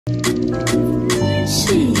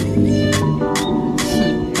She.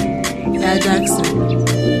 Yeah, Jackson.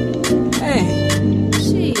 Hey.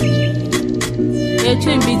 She. Yeah,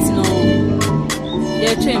 train beats no.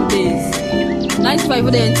 Yeah, train bass. 95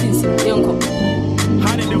 for the NTs. Young.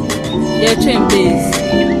 Yeah, train bass.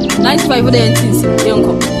 95 for the NTs.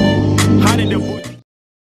 Young.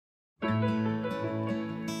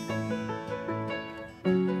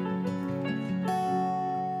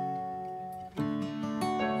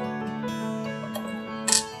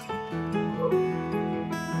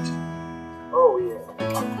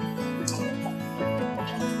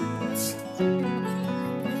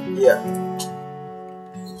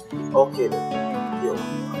 Okay then.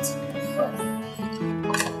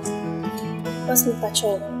 What's my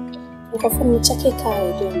patrol? I'm going to check a car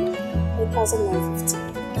with you. 8,950.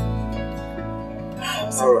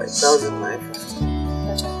 Alright,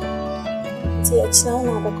 1,950. It's now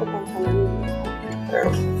not a couple of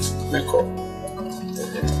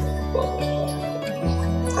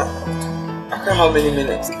how many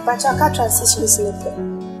minutes? But I can't transition later.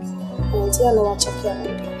 And I know what check here.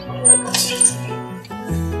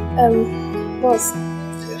 Boss.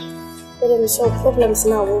 Yeah. But I'm sure problems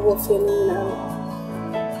now we're feeling now.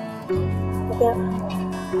 Okay.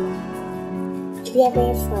 We are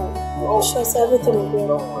very fine. I'm sure everything will be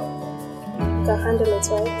okay. You can handle it,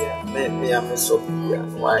 right? Yeah. Me, I'm so yeah.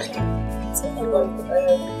 Why?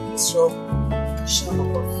 So, shall we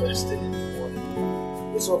go first thing in the morning?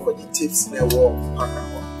 This one for the tips in the wall.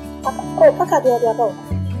 Paka the other about.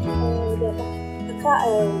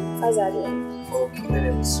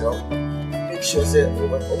 Okay, so make sure that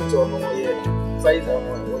when you don't know yet, find out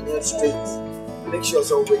when you're straight. Make sure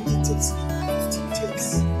that when it takes 15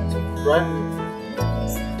 takes. Run.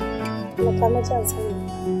 I'll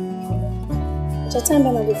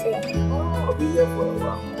be here for a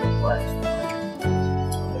while. Why?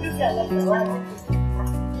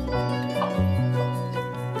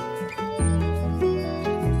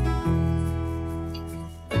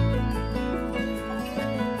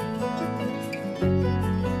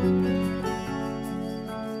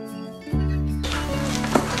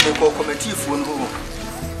 Committee phone home.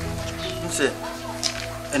 Say,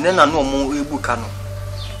 and then I know more a book.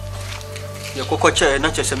 Your cocoa chair,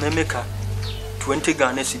 not just a maker 20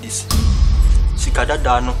 Ghana cedis. Sikada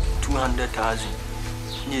Dano 200,000.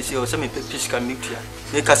 You see, or some pisca mutia.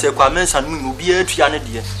 Make us a comments and we will be a triana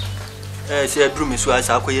dear. Say a broom is why I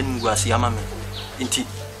was Yamame. Inti,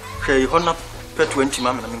 pray honor per 20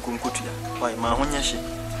 mamma and Kunkutia. Why, my honyashi?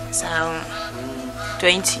 Sound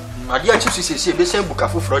 20. My dear, she says, the same book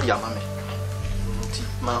of Frody, mamma.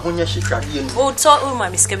 My honyashi cardian. Oh, so my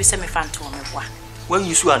Miss Cabby semi phantom. Well,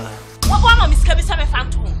 you swan. What one Miss Cabby semi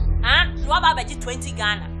phantom? Huh? No about 20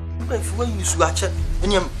 Ghana. When you swatch it,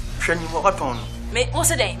 and you're training what on. May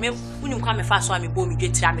also day, may when you come fast, so I may boom me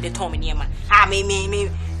get to me the Tom in Yama. I may,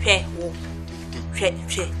 share,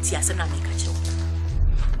 Tias and I make a joke.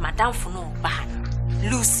 Madame for no bad.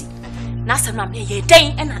 Lucy, Nasa Nam, ye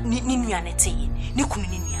day and Ninianity,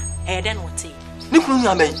 Nikuninia, Eden or tea.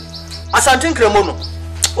 Nikunia may. As I drink Ramono.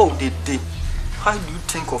 Oh, did they? How do you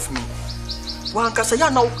think of me? One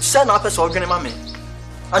Casayano send up as organ mammy.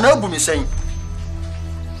 An album is saying.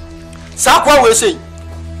 Sakwa will say.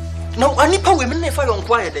 No, I nipper women never on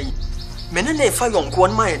quiet day. Men never on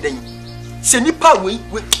one my day. Senipa we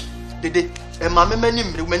did it. And my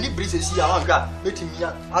many breezes here on God, letting me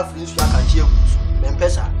have this yak and cheer. Men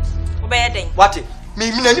pesa. Obey what it?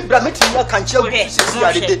 Me, many brameting yak and cheer.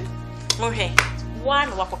 Okay.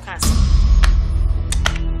 One wapper cancer.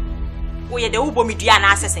 We are the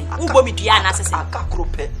Ubomidiana assassin. Ubomidiana assassin. I can't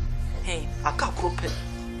crop it. Hey, I can't crop it.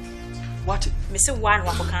 What? Mr. One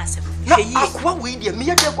wapper cancer. What we dear me?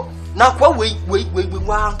 Now, what we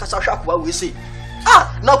want Casasha, we say.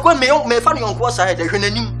 Ah, now when me funny on what side, there's an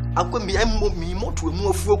enemy. I could be me more to a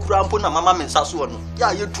more full cramp on a mamma and Sassuan.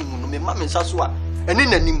 Yeah, you two, me mamma and Sassua. And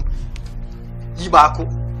in a name, Yibako,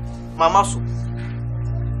 Mamasu.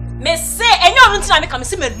 Me say, and you don't tell me come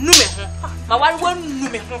see me nume. My one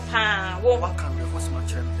nume. What can we was my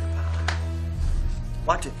chair?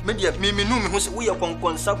 What? Media, me nume who we are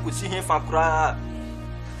concerned with see him for cry.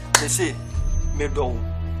 They say, me do.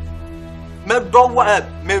 Me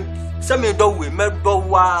send me do we, me do.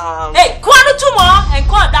 Hey, Kwanu tomorrow and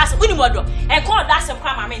call that's winning model and call that's a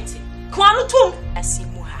cramamenti. Kwanu tum. I see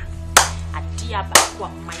Muha. A dear back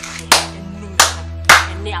one my and nume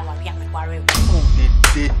and now I am worried. Oh,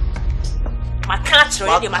 they. My catch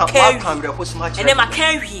already, my carry, and then my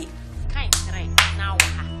carry. Kind now.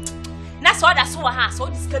 That's what I saw her, so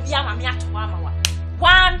this could be a mamma to one.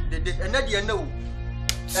 And then you know.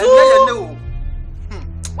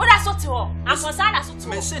 What I saw to her, I'm concerned. I saw to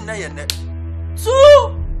me, say, nay, and Two.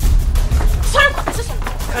 Sorry, sister.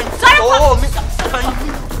 Sorry, oh, me. Sorry,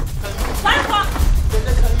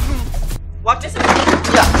 what is it?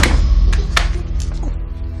 Yeah.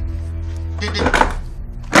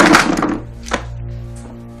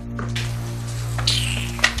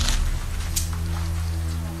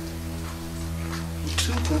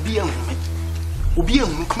 Obi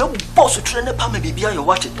ehun kuma boss tire ne pa ma bibia you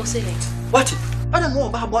watch it. What's it? Watch it. I don't know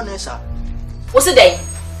about bonus. What's it day?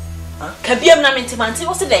 Ka biam na mentimante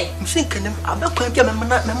what's it day? I'm saying can abekwa bia me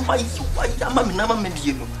na me why ama me na ma me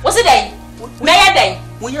die no. What's it day? Meya day.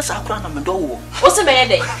 Wo yes akura na me do wo. What's it meya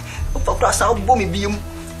day? O fa kura sa bo me biem.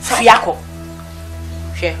 Friako.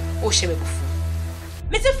 Hwe, o hye me bufu.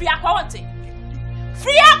 Me se friako wonte.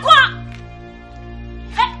 Friako.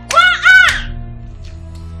 He, kwa ah.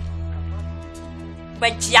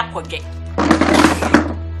 Bajia poge.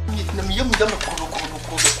 Na me yemu yam ko.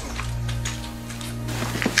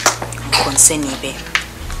 Conseni be.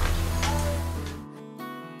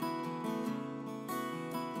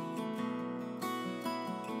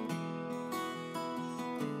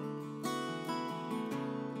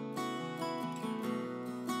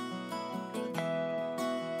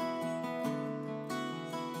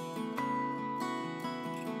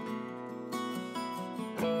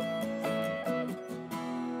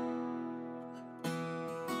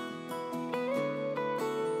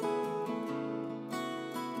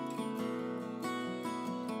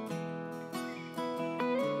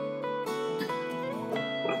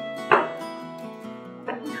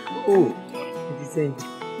 Oh, it is it.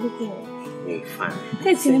 Look here. Hey, fine.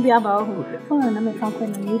 Take me about who. Oh, I'm a fan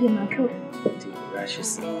when I'm reading my coat.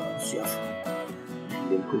 Rashes, Suaf. And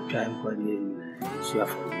then could try and call you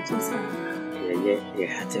Suaf. Yeah,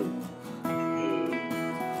 had him.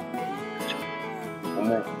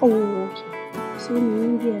 Oh, so in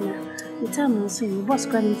India, the time was soon, was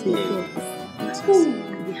coming to you.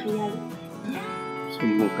 So,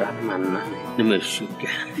 no grandman, no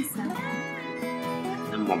sugar.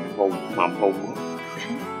 My bow.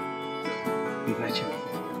 Imagine,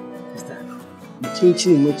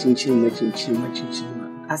 teaching,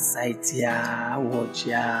 aside, ya, watch,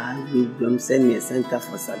 ya, we send me a center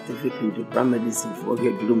for scientific and diploma medicine for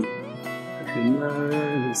your bloom.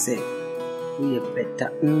 You say, we are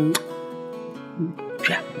better.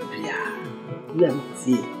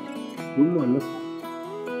 See, you want to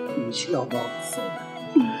see about so.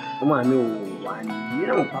 Come on, no one, you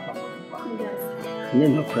know, Papa.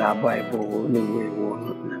 No crab Bible, no way,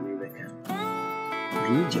 one, America. I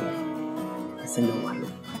need you. I send no one.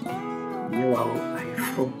 You are I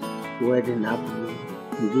for wedding up.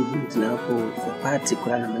 You do it now for party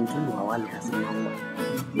crime to know one has a number.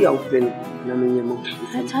 You open Namino.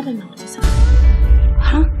 I had a notice.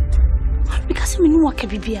 Huh? Because I mean, what can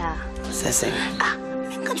be beer? Says, ah,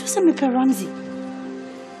 can't you send me per Ramsey?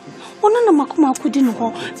 One of the Makuma couldn't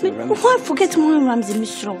hold. Why forget one Ramsey,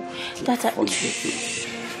 Miss Rowe? That I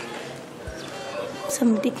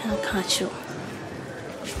somebody can catch you.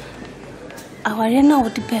 Our arena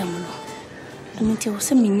would depend on I mean, there was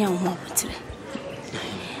some young woman.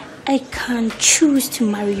 I can choose to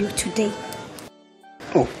marry you today.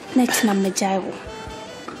 Oh, next time, Majaiwo.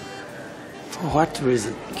 For what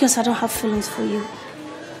reason? Because I don't have feelings for you.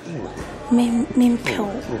 Me pill.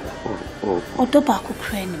 Or the back of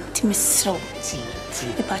crying to Miss Slow.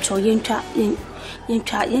 About your yentra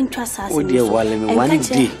oh, dear, while I'm one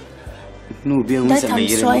day. No, be on the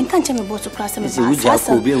so I can't tell me about to cross them.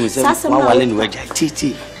 Will be with some while in Wajah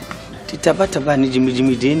Titi. Titabataba,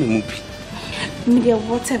 Jimmy Dane movie. Media,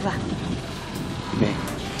 whatever.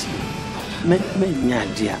 Me,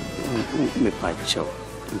 dear, me patcho.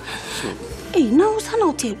 Hey, now, son,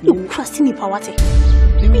 I'll take you crossing me, Pawate.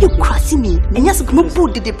 You crossing me, and yes, no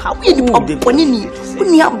boat did the power. We the pub, Bonini,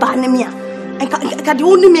 when you are Barnamia. I got the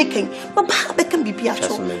only making, but I can be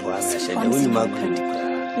Piacho.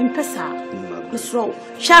 Impesa, Miss Rowe,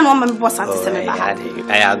 Shan woman was at the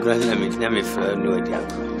I agree, me for no idea.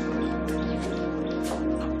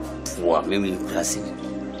 What, maybe crossing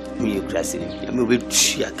me, crossing me with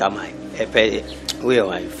Chia Kamai, a pay, where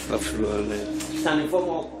I standing for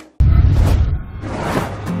more.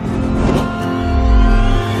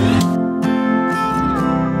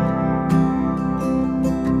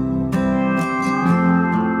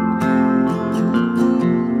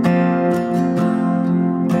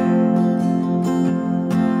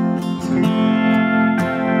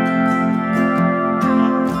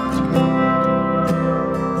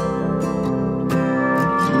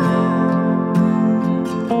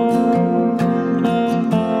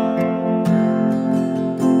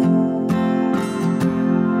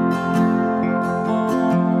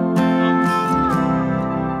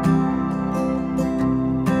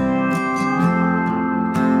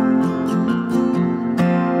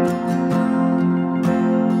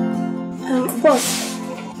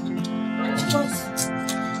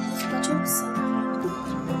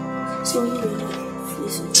 So you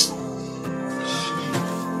listen.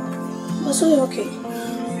 So you okay?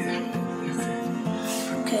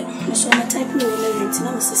 Okay, so I'm typing the element and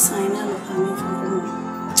I'm a sign out of coming from home.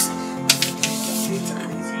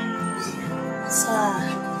 Sir.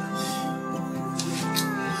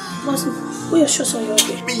 Boss, we are sure so you're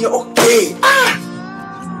okay. Me, you're okay.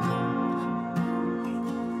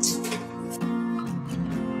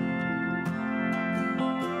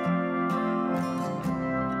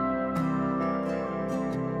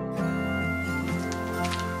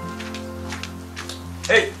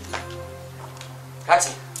 Hey,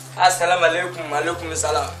 Kati. Assalamu alaikum, alaikum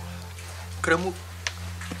salam. Kremu.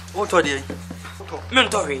 What are they?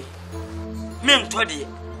 Mentori. Mentori.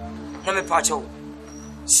 Na me pacho.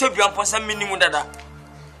 Sebi ampo sa minimum dada.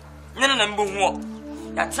 Nyana na mbu ho.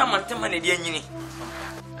 Ya tramantema na de anyini.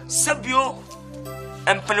 Sebio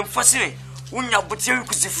empene fosire. Unya botie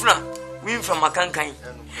kusifuna. Wimfa makankan.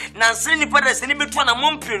 Na nse ni pada se ni betu na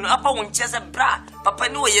mompre no apa wonche se bra. Papa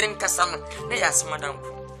ni wo yere nkasa no. Na ya asemadan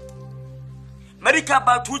ko. America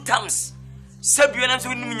about 2 times. Sebio na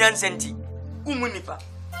so nim nyansenti. Umunipa.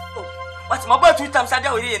 Oh. What my about 2 times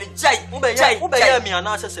ada wo yere jai. Ubaya mi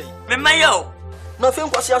ana asese. Me mayo. Na fe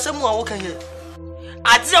nkwasi asemu a wo kan ye.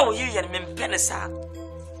 Ade a wo yere me mpene sa.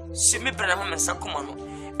 Se me bra na me sakoma no.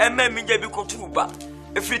 Ema mi ja bi kotu ba.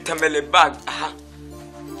 Efri tamele bag. Aha.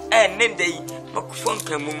 Nendei makufon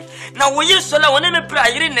kamum. Na wo yere so la wona me bra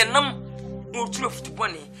yere nenam. No turo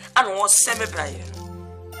futbone. Ana wo se me bra yere.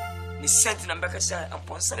 Ni sent na mbeka sa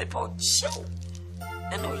ampon sa me pa show.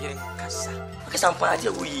 Na no yere kasa. Kasa ampon ade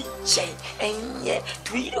wo yi. Chai enye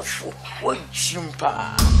tuirofo. Wo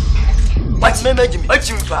jimpa. What me majimi?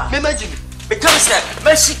 Ojimpa. Me majimi. Become sir.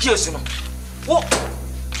 Me shikiosu no. Wo.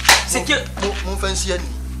 Sikio Mo fancy ani.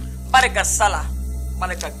 Baraka sala.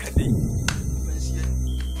 Baraka kade.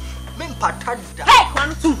 Men patada. Hey,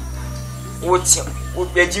 one two. What's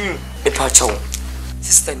your Jimmy? A patch.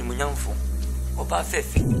 Sister Munyamfo. Oba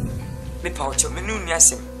Fefe. Me pouch, me no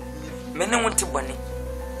niasim. Me no want to bunny.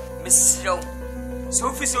 Miss Slow. So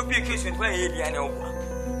if it's be a case with my head, I know.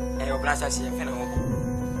 And your glass I see a fellow.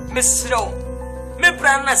 Miss Slow. Me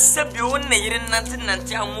brana sebio na yire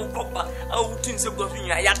nanti amu papa a wutun se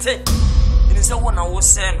gofinya yate. It is a one I was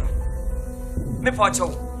saying. Me pouch.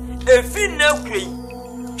 E fin na kwei.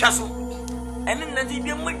 Chaso. Ene na di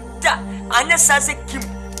bi muda. Anya sase kim.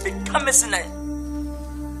 Be kamesina.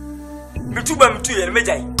 Mituba mitu ye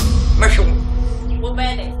mejai. Mashu. Wo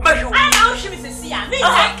bele. Mashu. Ana o shimi se sia. Me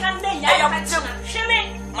kan na ya mate.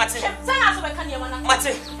 Shimi. Mate. Sana so be kan ye wana.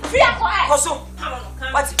 Mate. Fia ko ai. Koso.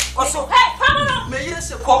 Mate. Koso. Hey, pamano. Me yere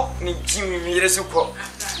se ko. Ni Jimmy me yere se ko.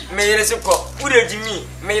 Me yere se ko. Ure Jimmy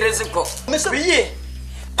me yere se ko. Me se biye.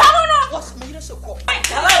 Pamano. What me yere se ko.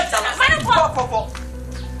 Ko.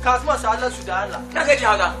 Kasma sa Allah Sudan la. Nagati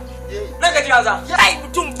haza. Ai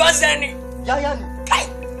mutum bazani. Ya ni. Kai.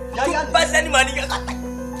 Ya bazani mani ga kata.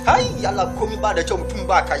 Hai yalla komi ba da cewa mutum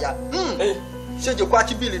ba kaya. Sai je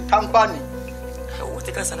kwaci bili tankwa ne.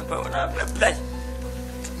 Wata kasa na bawa na play.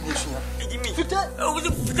 Ne shi ya. Jimmy. Fita.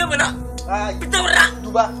 Fita mana. Ai. Fita mana.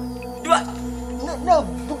 Duba. Na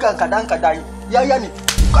bukan kadang-kadang. Ya ni.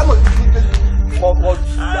 Kamu.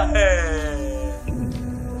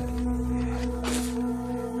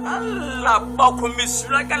 Allah ba ku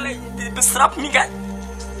misra kala bisrap mi ga.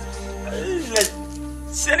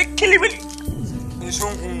 Sene kilibili.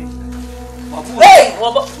 Nsungu. Hey,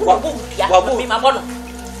 wabo ya. Mi mabono.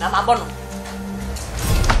 Na mabono.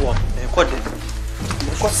 Wa, kode.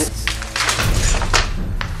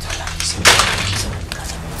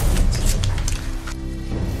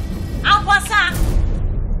 Akwasa.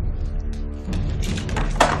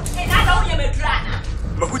 Na do ye medrana.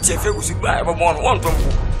 Mahuti efe kusiba ba mono won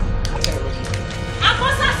tombo.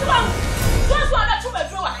 Akwasa so na tuma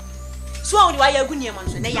drowa. So on wa ya gunie man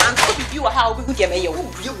so na ya anko bibi wa ha obi hu de me ye wo.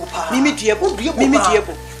 Mimi die bo.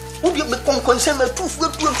 Ubi me konkonse me tufu. Wa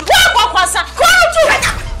akwasa. Ko tu.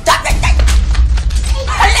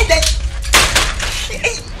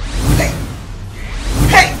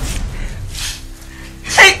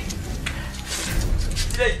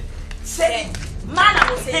 Hey. Mana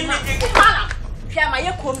mo say mana. Pia ma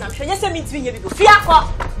ye kom na hwanye se mi ntimi nye bibo. Fia ko.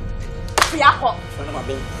 Fana ma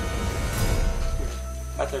ben.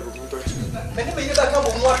 Mata go go to. Mene me yida kan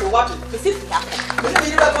bo mu ahwe wate. Besi fia ko. Mene me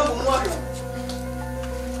yida kan bo mu ahwe.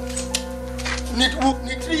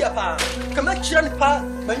 Ni tri ya pa. Kama kira ni pa,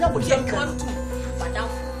 manya bo tiam kan. Madam.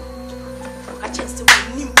 Ka chese wo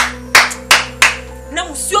nim. Na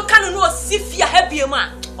musuo kan no sifia ha biem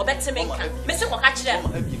a. Obete me nka. Me se kwa kire.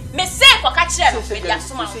 Me se kwa kire no me dia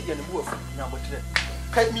soma. Se je ne bu afu na botre.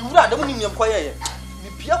 Kai mi wura da mu nim yem koye ye. Mi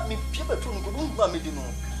pia betu no ko dum ma me di no.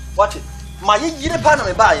 What it? My year pan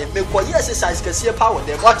me buy me for exercise can see a power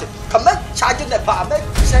there. What it? Come back charging the power. Make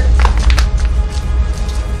send.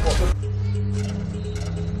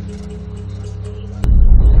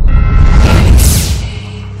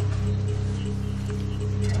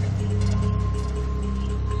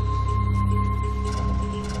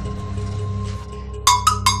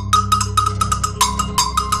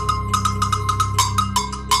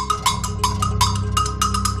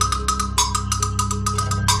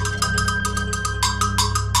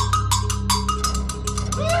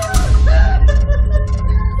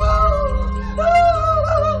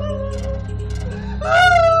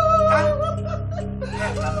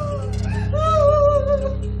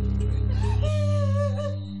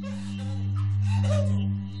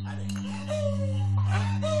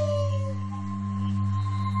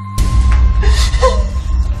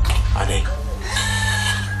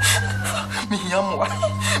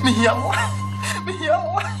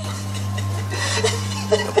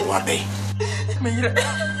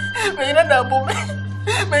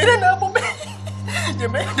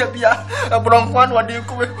 One what do you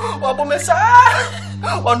come? What me sa?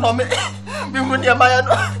 One no me. Me run ya maya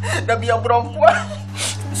no. Da bia bronco.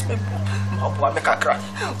 Me aboa me kakra.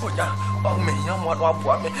 Oya, o me ya mo no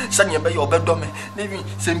aboa me. Sane be yo bedo me. Na bi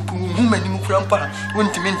sempu hu mani mu kura mpa.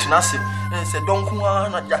 Wontimi ntena se. Se donko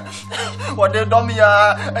na ja. Wo de dom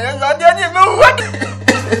ya. Aya za de ni me hu.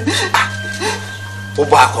 O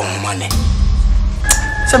ba ko mo ne.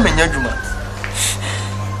 Se menya djuma.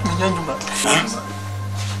 Menya djuma.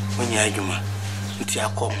 Onya djuma. Nti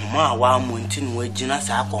akoma wa mu nti no agina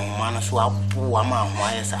sa akoma no so abu wa ma ho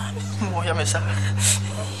aye sa mo ya mesa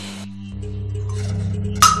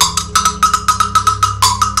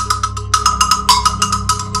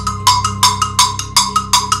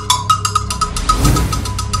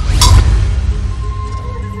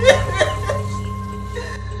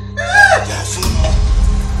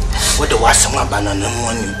What was some banana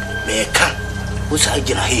money me ka wo sa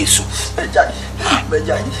agina hesu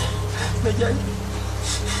bejai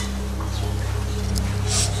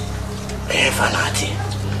fanati.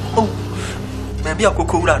 Oh, maybe a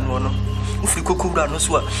cocoa run no. Ufri cocoa run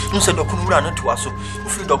so. Unse dokunu run to aso.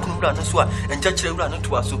 Ufri dokunu run so and jachere run to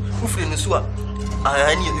aso. Ufri no so.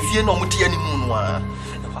 Ani vie no muti ani mu no a.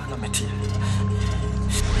 E na meti.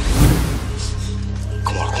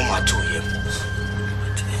 Come on to him.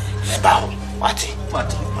 Eba wati.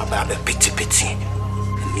 Aba be piti.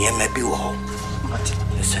 Me bi wo. Mati.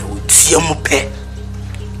 Ese wo tie mu pe.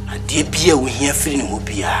 Ade bia wo hia firi ne ho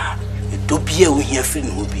bia. Do bia wo hia firi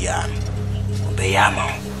ne ho bia. Obe ya ma.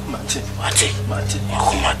 Mati.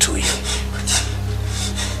 Akoma to yi.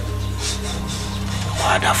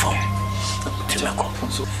 Wada fo. Timako.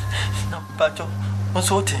 So na bacho.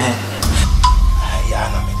 Onso te. Aya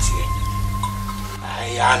na meti.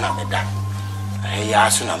 Aya na meda.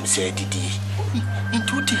 Aya so na me se didi.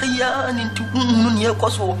 Intuti ya nintu ni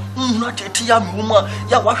ekoso na tete ya mi uma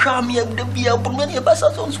ya wahwa mi da bia burma ne basa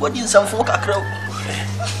so so di nsamfo kakra.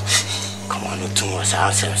 Come on to us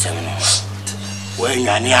sem no. When you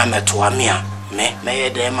near me to amia me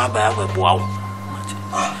de ma ba we boa wo.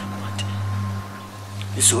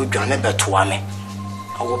 Iso dwane beto ame.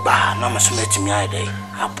 Awo ba na maso metimi ayi dai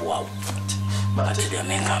aboa wo. Ba ti de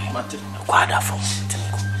menga mo. Kwada fo.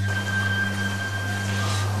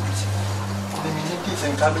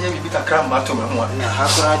 Senka be bi kakra mato me ho na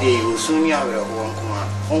hakora de osumi awere ho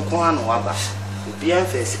nko a no waba obi an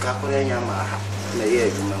fa sika kora nya ma ha na ye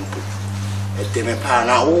adwuma mpo eteme pa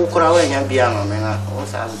na wo kora wa nya bia no me na wo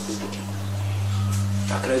sa ku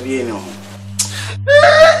kakra bi ene ho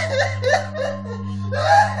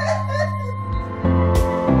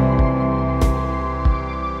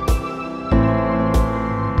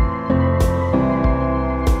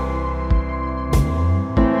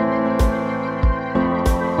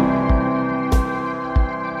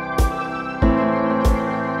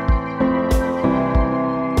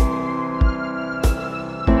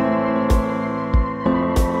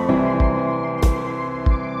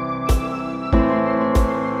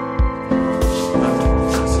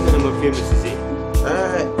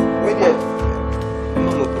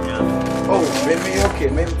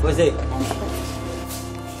What's it?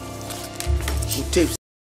 Tapes.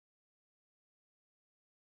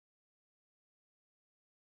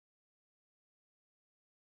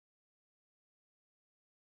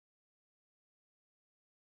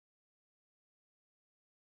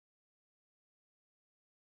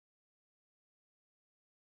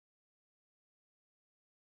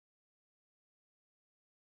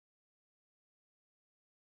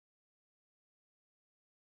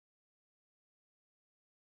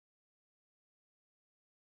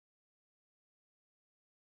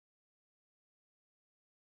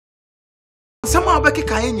 nsɛm a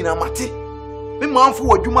bɛkeka yɛ nyina mate me manfo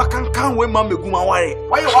wɔ adwuma kankan we ma meguma ware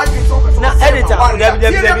wayɛ wadwe sɛ na editor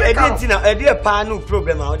edit pa no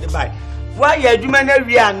problem a wode bai why you adwuma na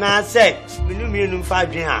wi ana say menu mfa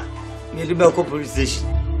adwen a me de be ko police station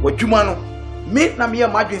wadwuma no me na me yɛ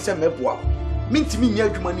madwen sɛ mɛboa me ntimi nya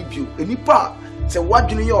adwuma no bio enipa sɛ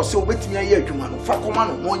wadwene yɛ ɔsɛ obetimi ayɛ adwuma no fa kɔma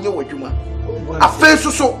no wɔnyɛ wadwuma afei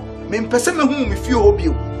so me mpɛsɛ me hu me fie hɔ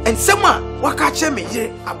bio ensɛm a waka kyɛ me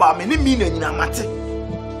yere aba me ne mi na nyina mate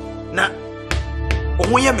na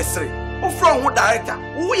oho yɛ mesere ofro ho director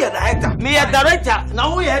wo yɛ director me yɛ director na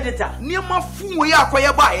wo yɛ editor niema fu wo yɛ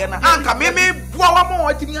akɔyɛ ba yɛ na anka me boa wa ma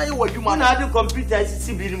watimi ayɛ wadwuma na ade computer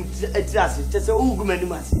CCB nim etiase kyɛ sɛ wo gu mani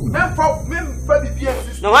mase memfa bibia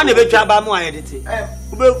na wa na betwa ba mo ayɛ dete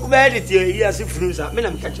ube edit yi ase funu sa me na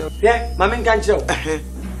me ka kyerɛ hwɛ ma me nka kyerɛ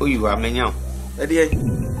wo oyiwa menya ɛde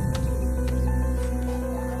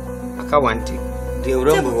aka wanti de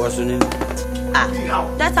urombo waso ne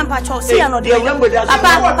That's a patch of say another.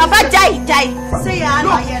 Papa, die. Say, I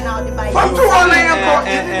know here now the bike.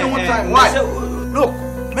 Why? Look,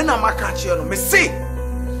 men are my catcher. Me say,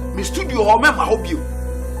 me studio or member hope you.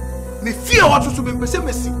 Me fear what to be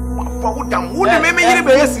pessimistic. What damn would make me hear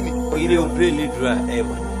me? You don't pay Lidra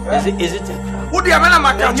ever. Is it a crowd? Would the man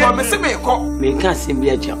my catcher? Me say, me can't see me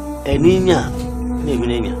a jump. And in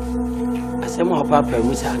Some of Papa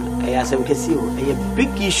Musa, I asked him to see a big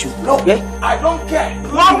issue. No, I don't care.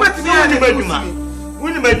 One way to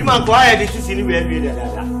when the man quiet, it is in the way.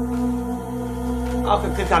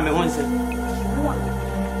 After coming once,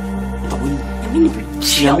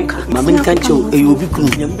 Mamma can't show a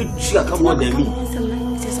ubiquitous. Come on, me.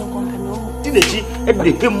 Didn't she?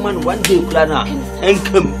 Every man one day, Plana, and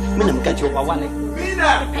come, Minam catch over one.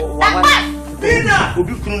 Bina,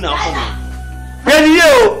 ubiquitous. Really,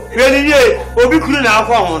 obi kuru na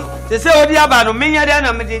akwa ho no. Se se odi aba no menya de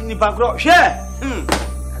na me de nipa kro. Hwe.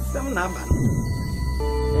 Asem na aba no.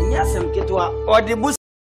 Enya asem ketwa odi bu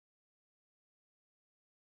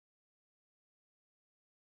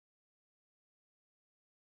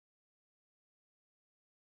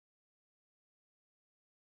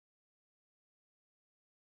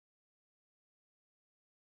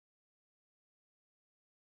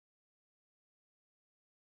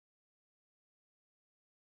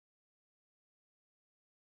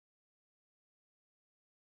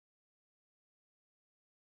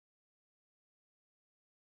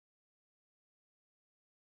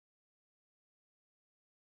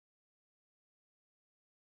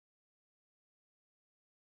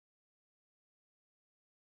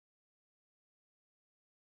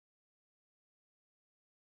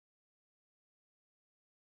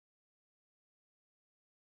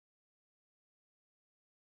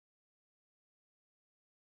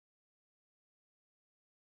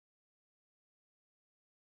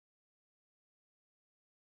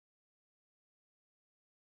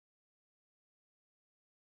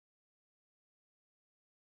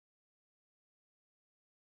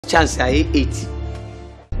chance I 80.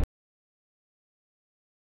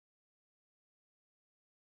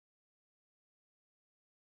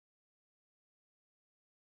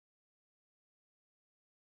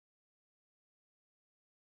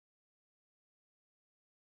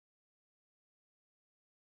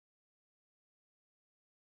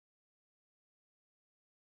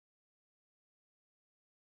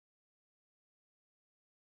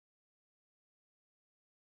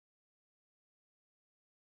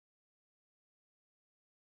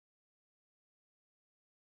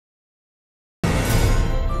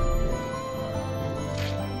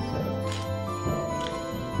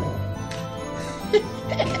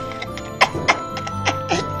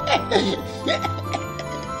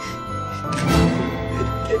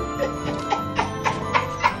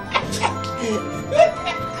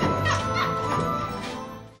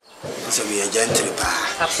 So we are gentle pa.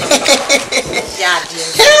 Yeah,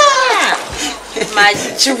 my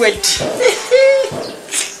children.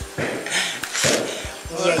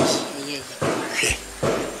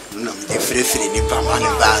 No, the free ni pa man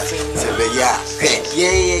ba. So we ya.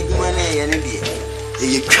 Yeah, you man e ne die.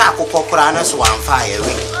 You twa kokokora na so amfa ya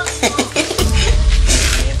we.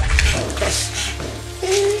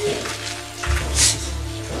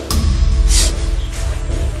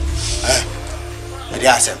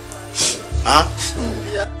 Yes. Huh?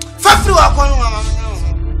 Fafru akonu mama.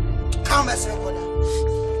 Come back.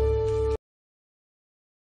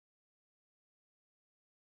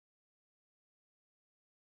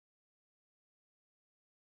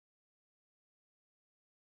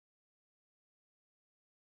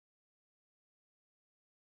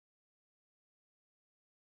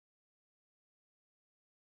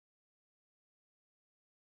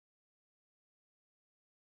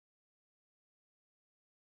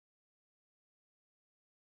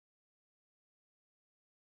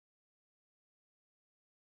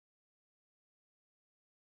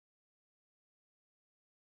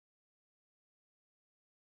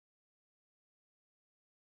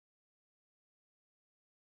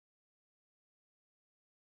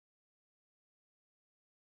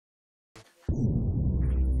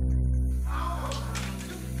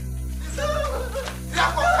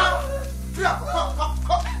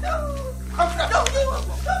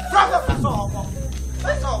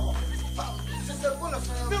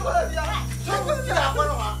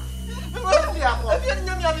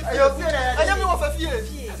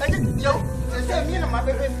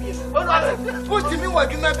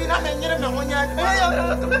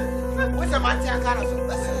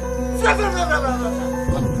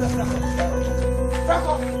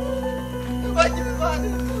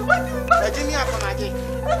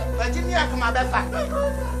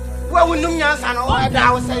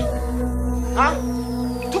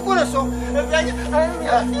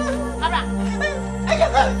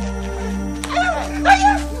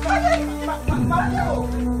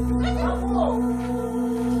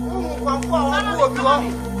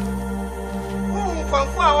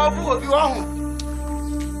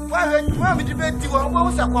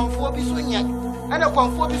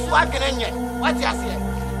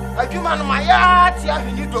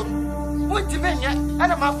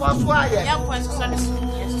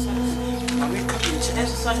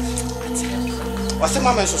 What's the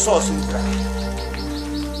moment so sauce?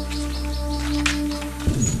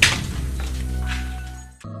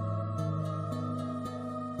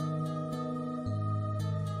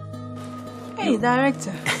 Hey,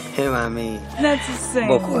 director. Hey, mommy. That's the same.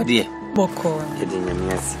 Boko, dear. Boko. You didn't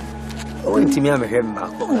miss. Oh, into me, I'm here,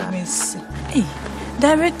 Marco. Oh, miss. Hey,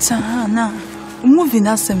 director, now. Moving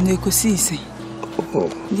us some negotiation. Oh,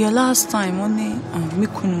 the last time only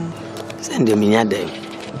Mikunu. Send them in your day.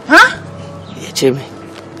 Huh? Yeah, Jimmy.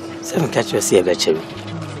 Some catch your see a betchem.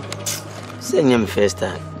 Send him first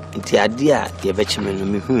time. Into the idea, your betchem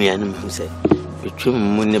and me, and who said, between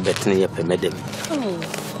moon and better your permitted.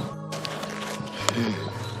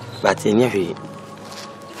 But in your way,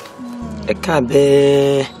 a cab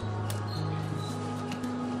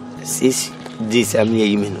says this, I'm near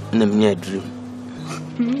you, and I'm near dream.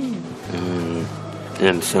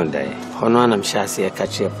 I'm Sunday. Honor, I'm sure I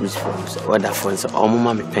catch your police forms, what that phones or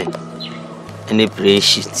mammy pen, and they play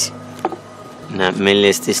sheet. Now,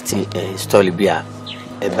 mainly testing a story beer,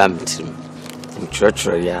 a Bentum, and church,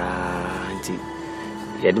 auntie.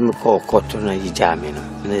 You didn't call cotton or jamming,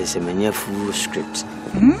 and there's a many full script.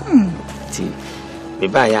 See, me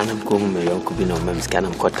by Yanam come, my uncle be no man's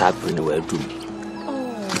cannon caught up in the bedroom.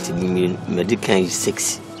 It's me, medical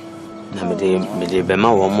 6. Now, me de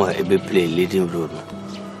Bema one more ever play leading road.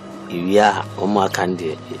 If you are more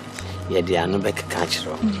candy, yet they are no back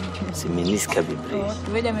catcher. See, minis can be brave.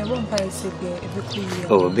 Wait a minute,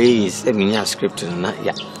 oh, baby, 7 years script and not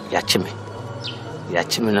Yachime.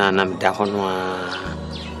 Yachimina and I'm Dahonwa.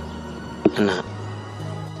 Anna,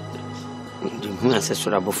 the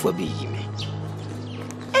ancestral before be me.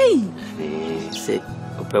 Hey, say,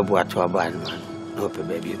 Opebua to a bad man, Ope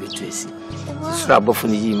baby be Tracy. Strabo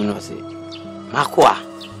from the Yimino say, Makwa,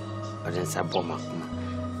 but then Saboma.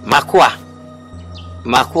 Makwa.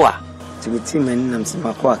 To be team and Namsi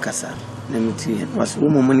Makwa Casa, Namity was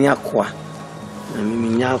woman Yakwa,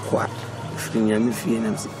 Namimi Yakwa, Frinyamifi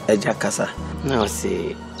and Ejakasa. Now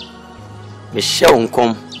say, Michelle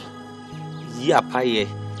come. Yapaye.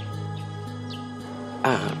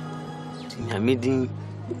 Tinyamidin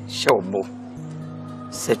shawbo.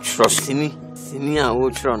 Se trustini sinia wo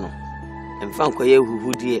trono. Emfanko ye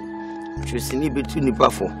huhudie. Trustini betu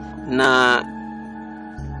nipafo na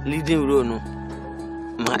leading role no.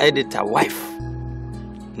 My editor wife.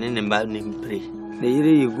 Nene ba nimpre. Na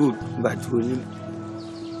yire you good but woni.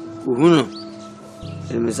 Uhuno.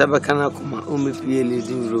 Emesaba kana kuma umepie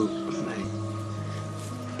leading role.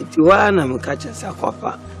 Iti wana mkacha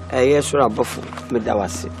sakwapa yesura bofu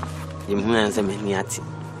medawase yemhu anza maniati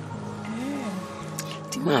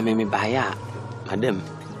ti ma me baya madam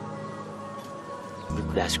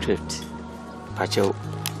the script pacho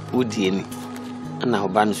udie ni na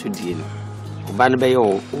oban so die ni oban be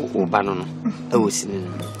yo oban no awosini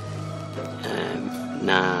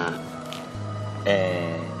na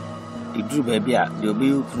idru ba bia de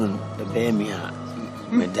obi okunu be me ha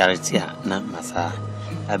medarity na masa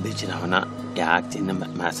abejina hona ya acting na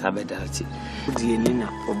masabe dalati odi enina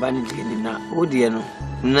obani di enina odi eno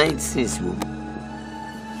 96 wo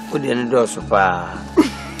odi eno do so pa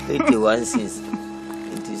 81 since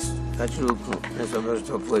it is natural na so be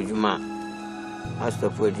stop ejuma master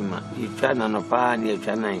for ejuma you try na no pa na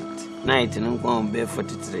try night no go be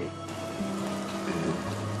 43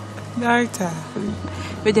 director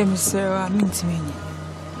we dem sir mintimi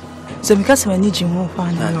so because when you move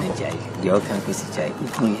on the all can go see chai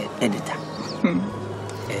editor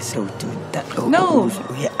so to that. No,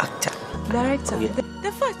 we are actor. Director.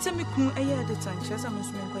 The fact that me kun aye the time chance am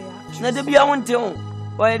so me na de bia won te on.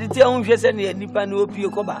 Why the te on hwe se ne nipa na opie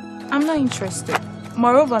koba. I'm not interested.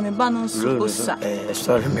 Moreover, me balance osa.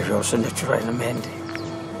 Sorry, me also natural na mende.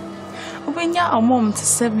 Obenya amom to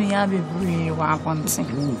 7 year bebre wa ponte.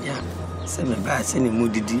 Yeah. Se me ba se ne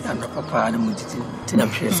mudidi and papa na mudidi. Ti na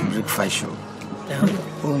hwe so breakfast show.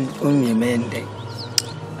 On your mende.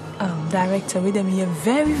 Director, we them here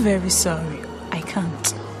very, very sorry. I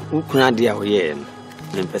can't. Ukuna dia wo ye no.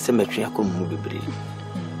 Me pese matwe akom mu bebre.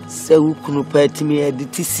 Se ukunu pati me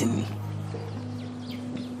editi sini.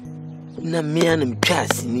 Na me anam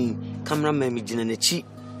twas ni cameraman me gina na chi.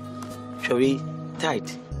 Hwe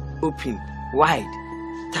tight, open, wide,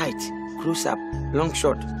 tight, close up, long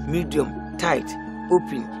shot, medium, tight,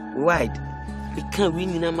 open, wide. We can't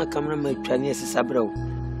win in my cameraman twa ne sesabra wo.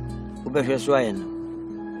 Obehwe so aye no.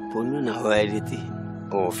 Ponu na ho editi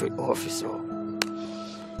office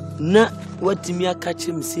na watimi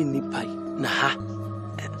akache msi nipai na ha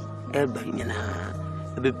eba nyina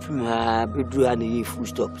ebe prim ha bedru ha na ye full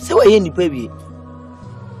stop se wa ye nipa bi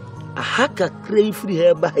aha kakra free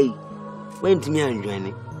ha ba hai wentimi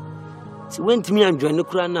anjwane se wentimi anjwane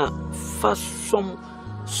kura na fa som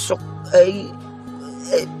so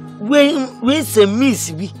we se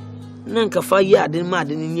miss bi na nka fa ye ade ma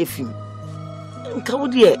ade ne fim nka wo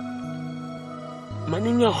de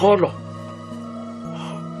maninya holo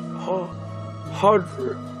hard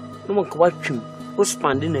no man kwa twim o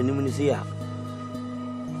spanding na nim ni se ya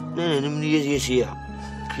na nim ni yes ya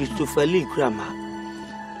Christopher Lee krama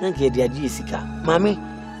na ke dia di sika mami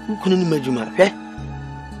nkunu ni majuma hwe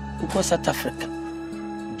uko South Africa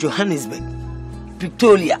Johannesburg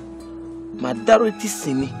Pretoria madaroti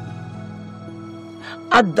sini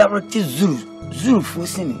adaroti zulu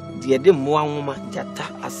fusini dia de moa nwoma jata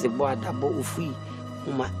asebo adabo ofui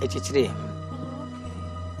uma echechire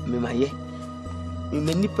me maye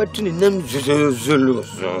me nipa tuni nam zulu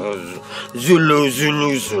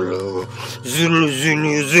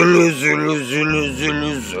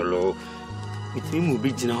it me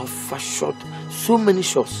be jina for shot so many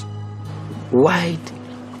shots wide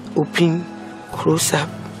open close up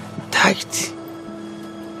tight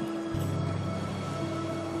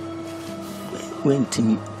went to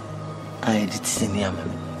me I did see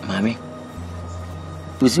mommy.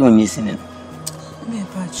 You see when you see it? Me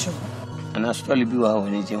pacho. And I still be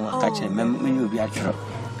when you catch him. Me you be a trap.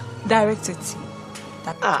 Directed.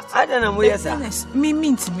 I don't know where yes. Me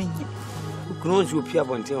mean to me. Close you peer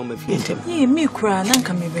bonte on my feet. Ye me cry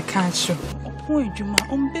nanka me be catch you. Opo edwuma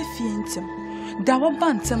on be fientem. Da wa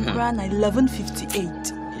bantem cry na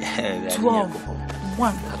 11:58. 12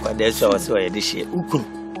 1. Akwa dey so e dey share. Ukun.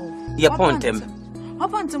 Ye pontem.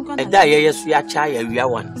 Abantum kan. Da ye yesu ya cha ya wia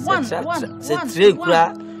one. Se train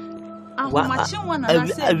kura.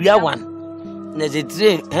 Wia one. Na se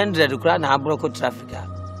train 100 kura na abroko traffic.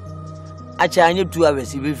 Acha anye 2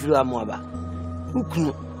 hours be firi amoaba.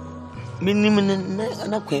 Ukunu. Minim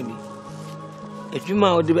na kwa bi.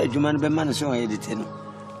 Edwuma o de edwuma no be man so ye de te no.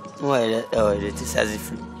 No ye de te sazi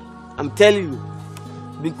free. I'm telling you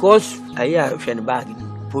because aya hwe bag ni.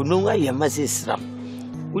 Pono aye mase sram.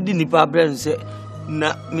 Udi nipa brand say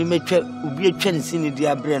na me metwa obi atwa ne sini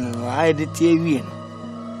dia brand no I de te awie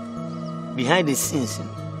no. Behind the scenes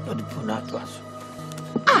no the pono atwas.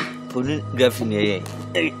 Pono graphic ne ye.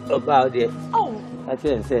 About there. Oh. I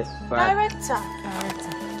tell say Director.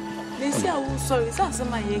 They say I sorry, that's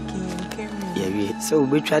my yaking. Yeah, so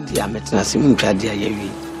we tried the ametna sim tried the yawi.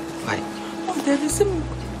 Why? Oh, there is some.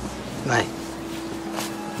 Why?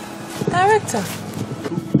 Director.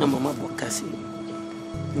 Na mama bokasi.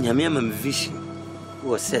 Nyame am vision.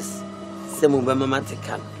 Wo says. Se mo ba mama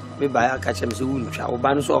tekan. Me ba ya ka chem se wuntwa. Wo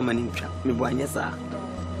ba no so o mani ntwa. Me bo anya sa.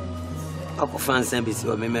 Akofan san bi se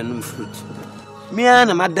o me menum fruit. Me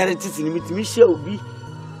ana ma direct tini mitimi hye obi.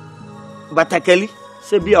 Batakali.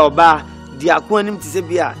 Se bia oba di akwanim ti se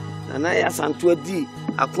bia na ya santo adi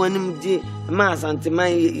akwanim di ma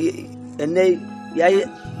santeman ene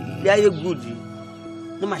ya good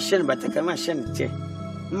no ma hye bataka ma hye nche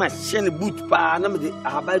ma hye boot pa na me de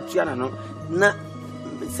aba tua na no na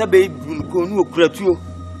se be dun ko nu okuratuo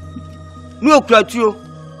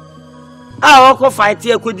a wako fight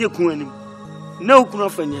e ko di kuanim na okunu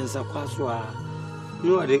afanyansa kwaso a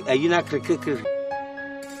no de ayina krekekere.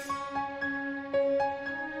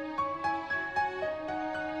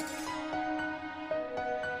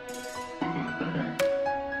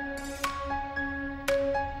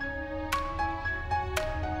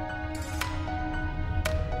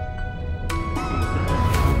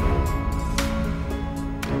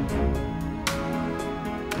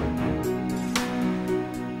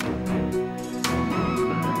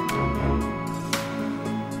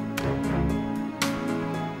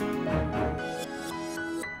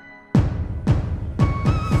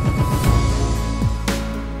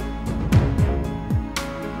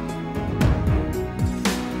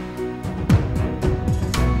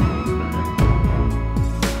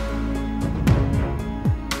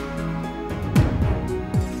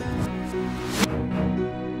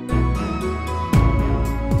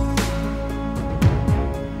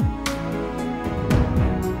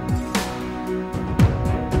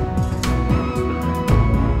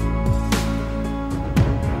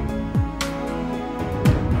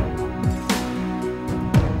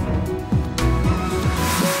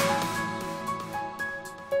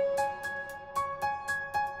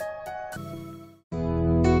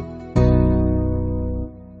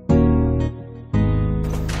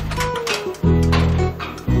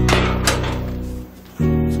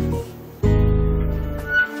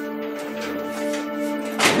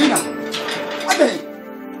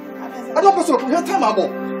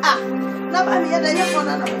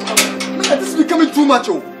 much.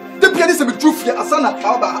 The pianist is a truth here. Asana,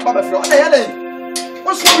 Baba, what's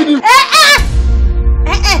wrong with you?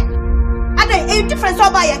 A difference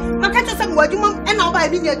over here. My catcher said, what you want, and I'll buy a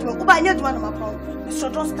vineyard to buy a one of my pound.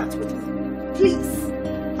 Mr. Don't start with me. Please.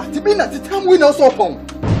 At the time we know so upon.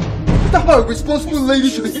 That's how a responsible lady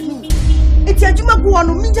should be. It's a Juma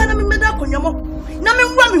Guano, Mijana Medaconamo.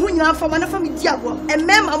 Namin Rami, who you have from an family Diago, and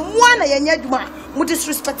ma'am, I'm one and Yaduma, with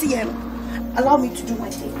disrespecting him. Allow me to do my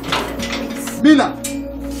thing. Please. Mina,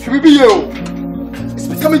 should we be you? It's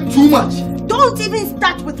becoming too much. Don't even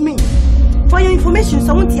start with me. For your information,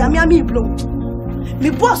 someone tell me blow. My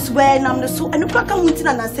boss when I'm the so and the packer went in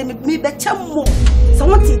and say me better more.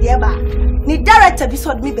 Someone tell the bar. The director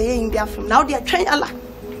beside me be in their film. Now they are trying a lot.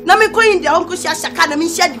 Now me going their uncle Shaka me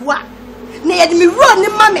shed you are. Near me run the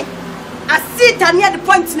mommy. I sit and near the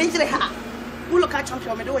point in her. Who look at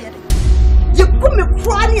champion me do you? You put me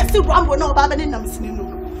crying still one will know about the names.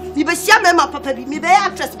 Me be shame my papa me be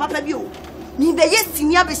actress papa you. Me be yes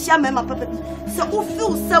senior be shame my papa. So who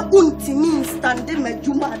feels so means standing my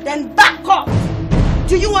juma then back up.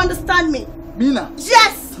 Do you understand me? Mina?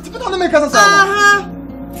 Yes!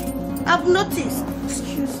 I've noticed.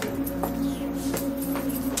 Excuse me.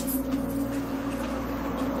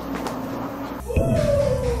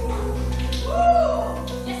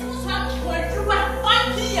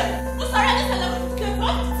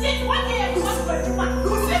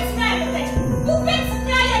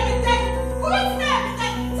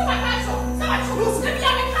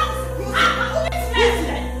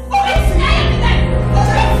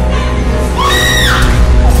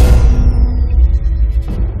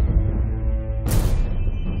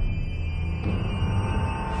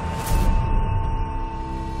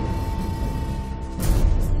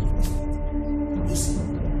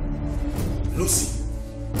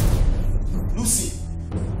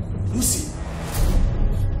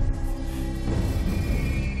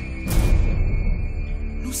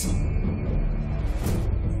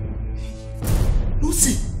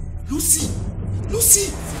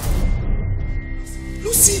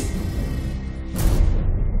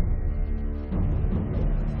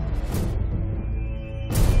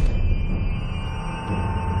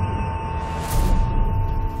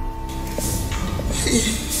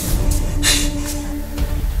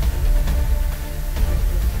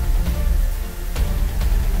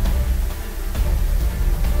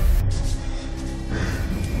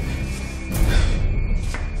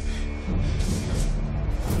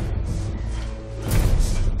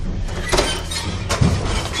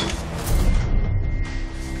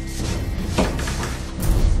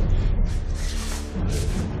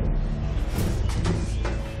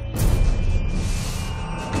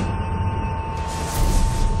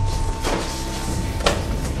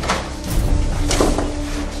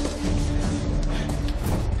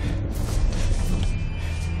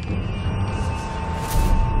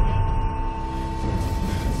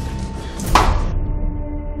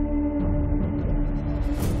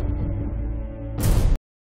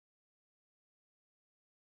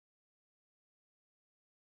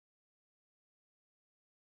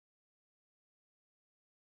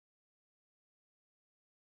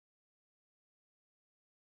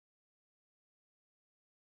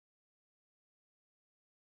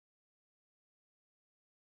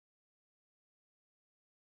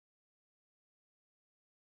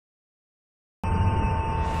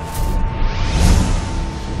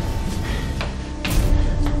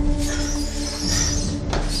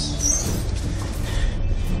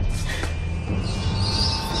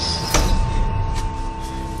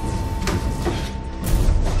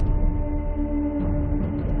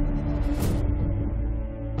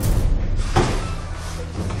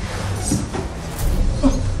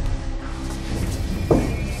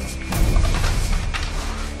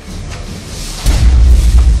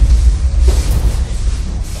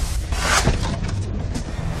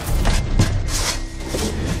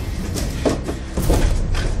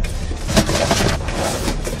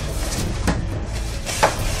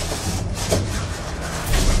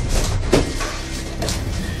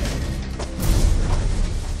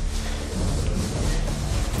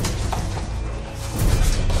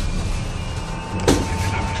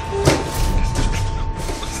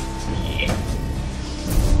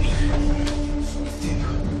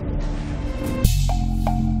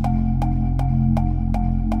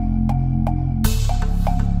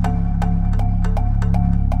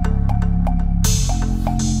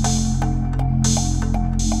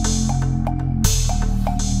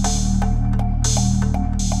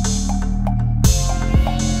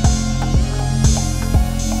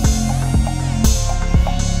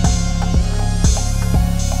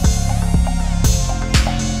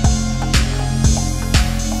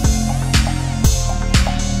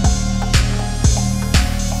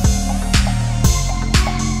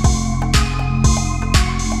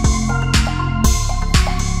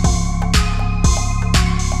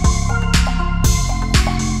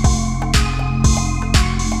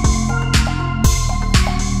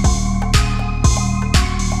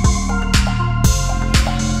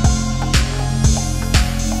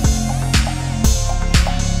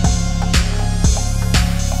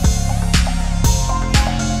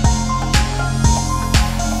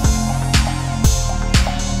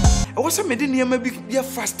 was a medina maybe be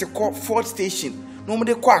fast call Ford station. No more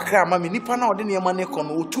the quack, mammy, Nipa now, the near money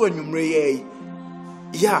con, two and you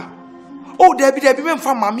yeah. Oh, there be men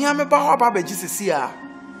from mammy, I'm about Babaji, see ya.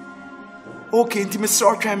 Okay, intimacy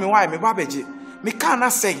or try me why me Babaji. Me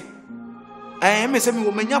can't say. I am a semi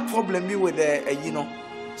woman, your problem be with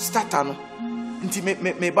starter.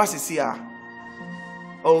 Me boss is here.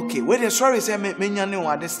 Okay, wait, sorry, say me know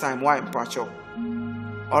at this time why I'm partial.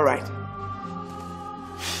 All right.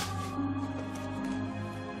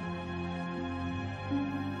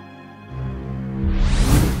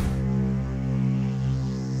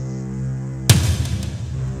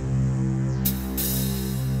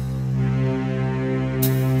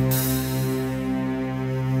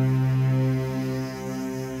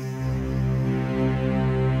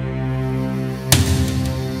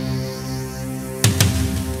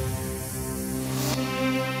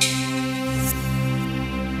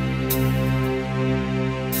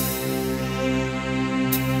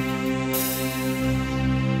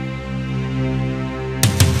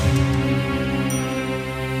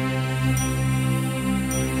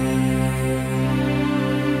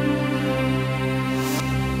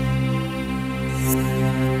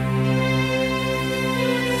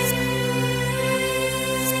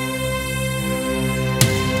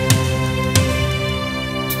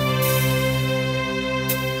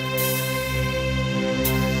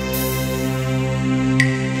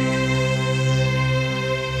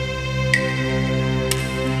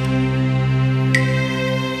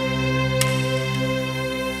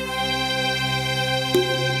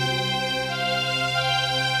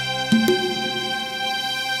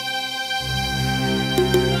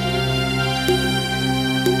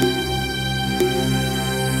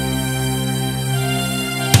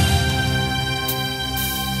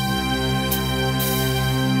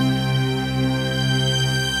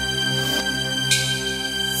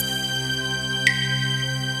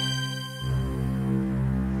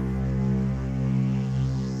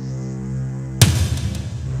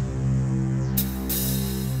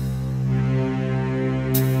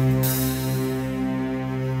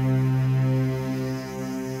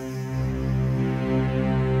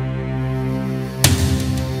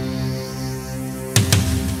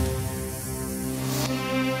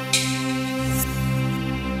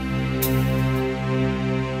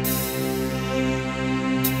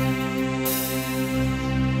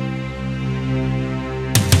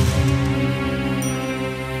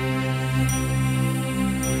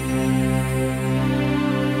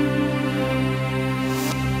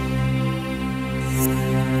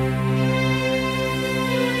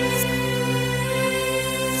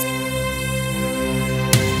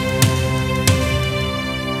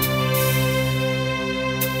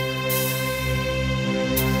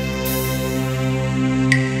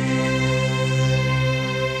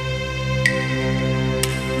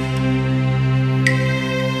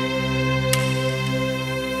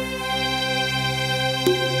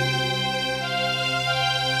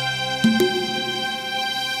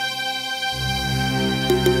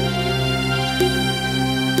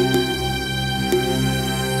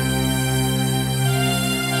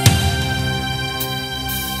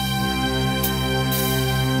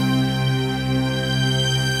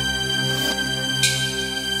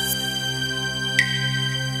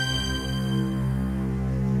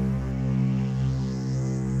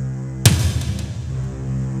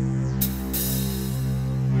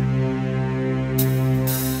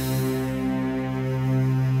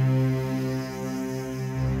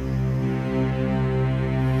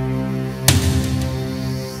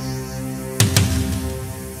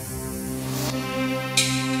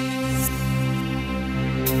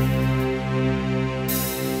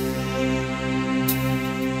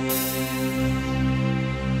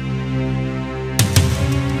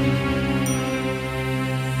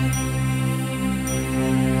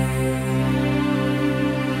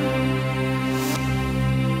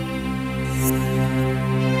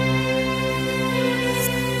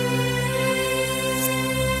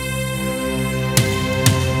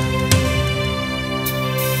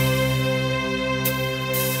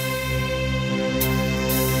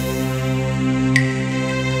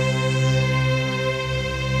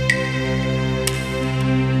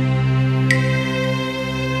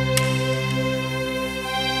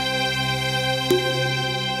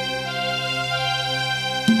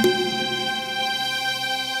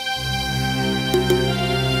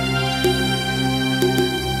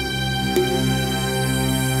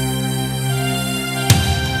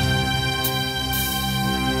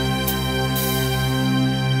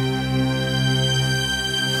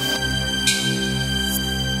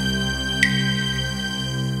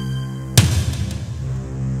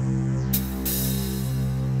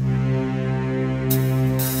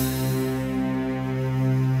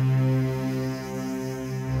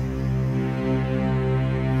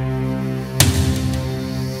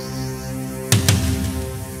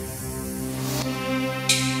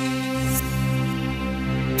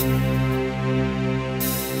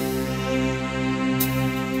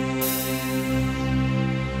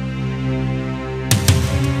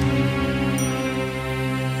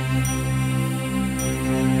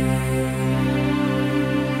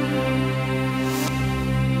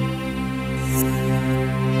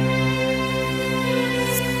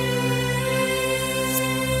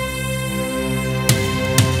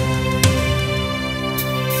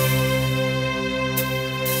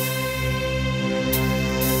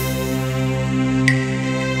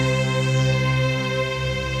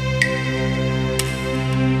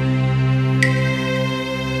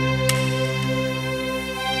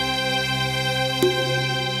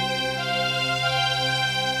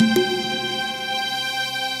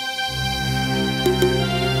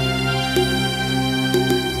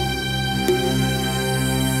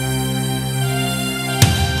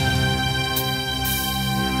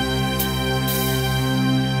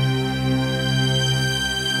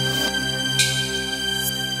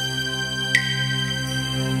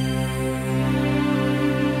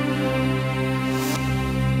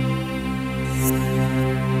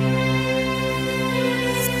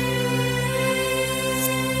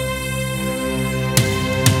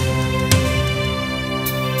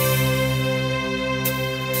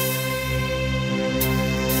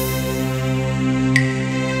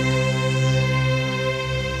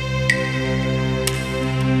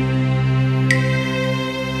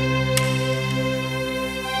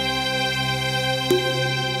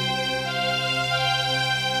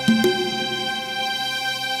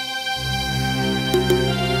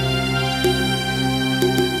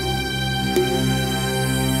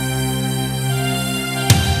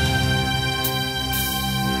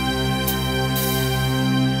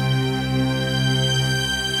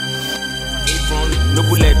 No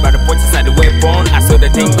bullet, but the punches are the weapon. I saw the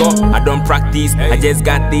thing go, I don't practice. I just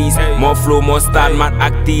got these. More flow, more style, mad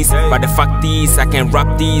act these. But the fact is, I can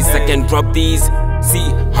rap these, I can drop these.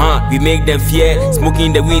 See, we make them fear.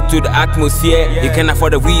 Smoking the weed to the atmosphere. You can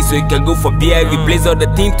afford the weed, so you can go for beer. We blaze all the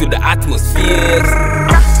thing to the atmosphere.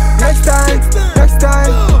 Next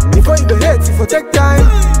time, before you go hate, if you take time.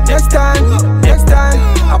 Next time,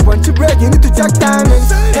 I want you break, you need to check timing.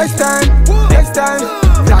 Next time,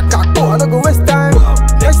 black I don't go waste time.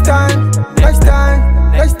 Next time.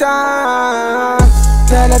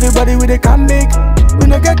 Tell everybody we they come big. We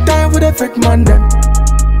no get time for the fake man them.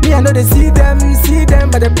 Me I know they see them,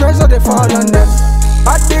 but the pressure they fall on them.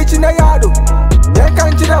 Bad bitch in the yard, yeah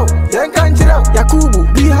can't you out. Yakubu,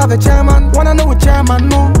 we have a chairman, wanna know what chairman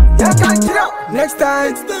no. Yeah can't you out. Next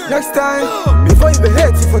time, before you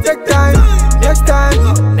behave, if you take time. Next time,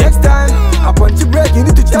 I want you break, you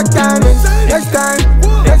need to check timing. Next time,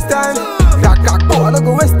 black I don't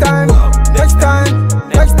go waste time. Next time.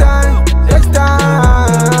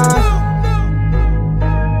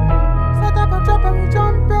 Set up a trap and we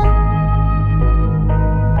jump in.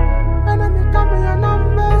 Enemy come with your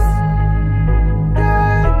numbers.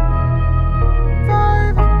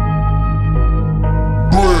 5.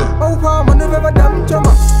 Oh, I'm on the river, damn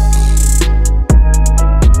chumma.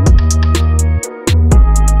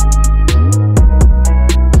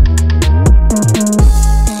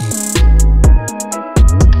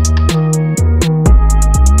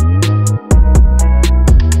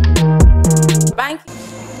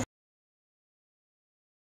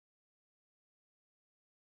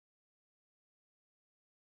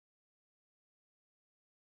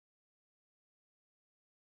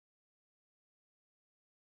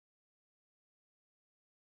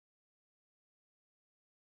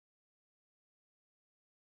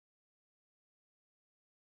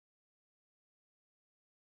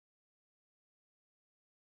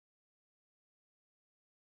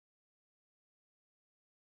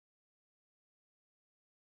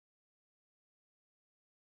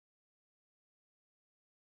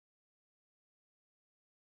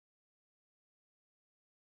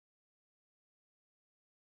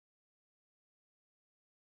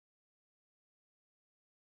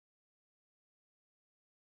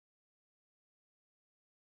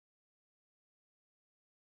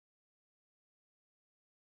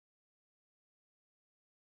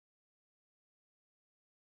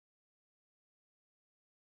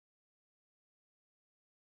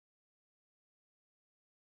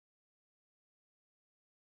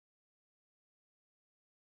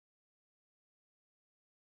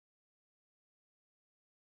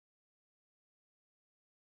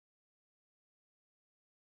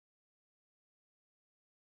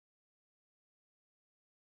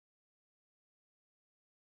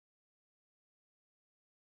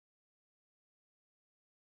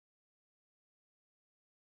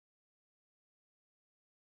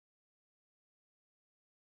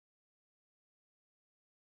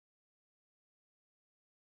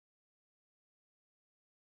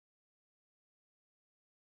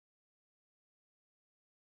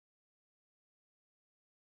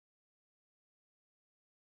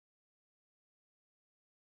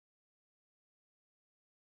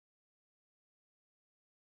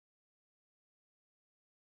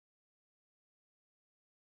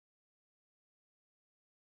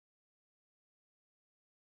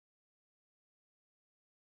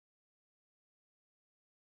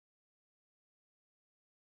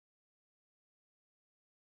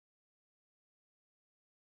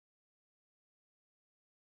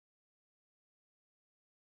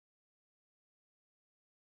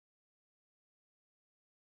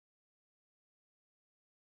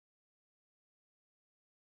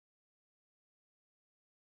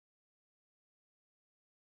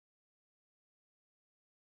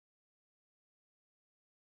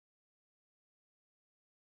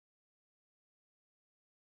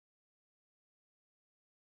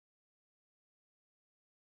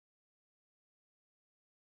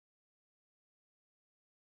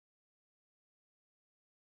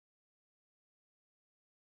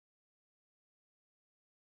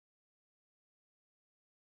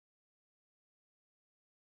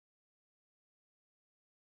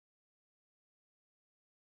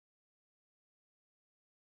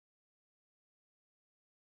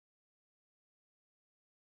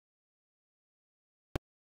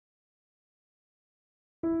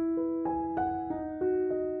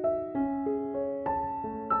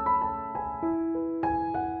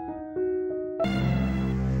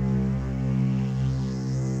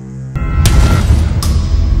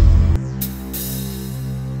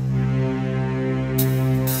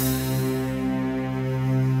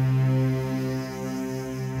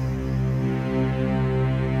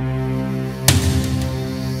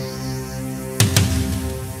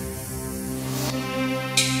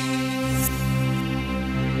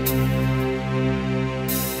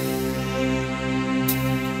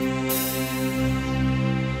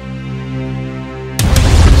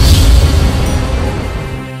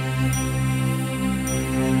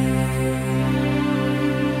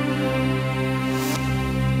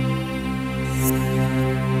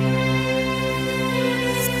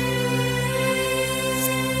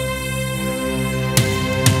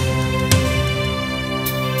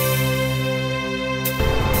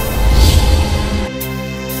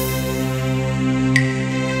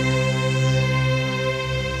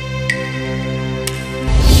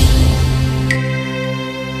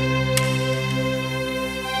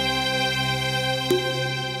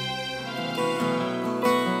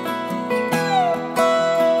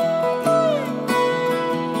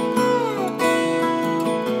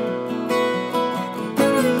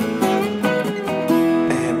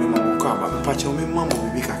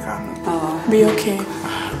 be okay.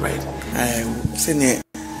 Right. Sene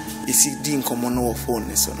isi di nkomo no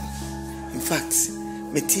phone so no. In fact,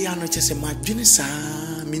 meti ano chese madwene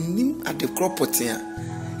saa menim ade property a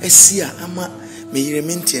esia ama meyire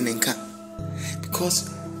mentie nenka. Because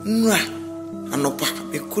nra anopa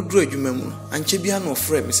me kodru adwuma mu anche bia no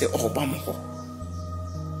frɛ me sɛ ɔba mo hɔ.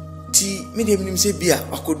 Ti me dem nim sɛ bia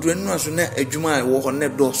akodru no aso na adwuma a wo hɔ na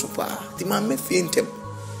do so pa. Ti ma me fie ntem.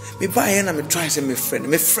 Me ba ye na me try say me friend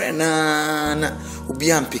na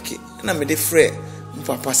obi ampeke na me de frɛ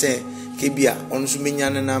papa say ke bia on so menya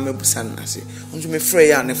na mabusa na se on so me frɛ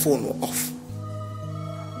ya ne phone off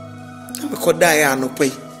na me koda ya no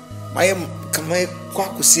pai maye kama kwa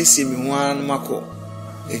kusiesie me ho an mako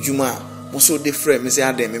adwuma mo so de frɛ me say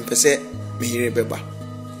ade me pese me hire beba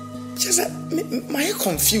chese maye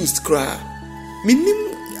confused cry me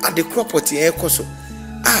nim ade property e koso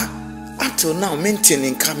until now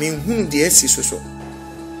maintaining coming who the so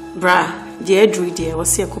bra the Drew there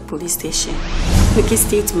was a police station make a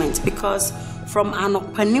statement because from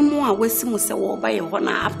anopanimu a wesimu se wo ba ye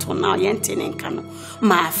hona up to now yentene nka no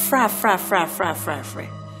ma fra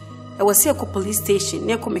I was a police station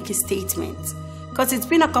near make a statement because it's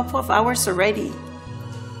been a couple of hours already.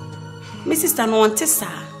 Mrs. Tanwantisa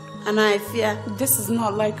and I fear this is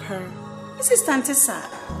not like her. Mrs. Tantisa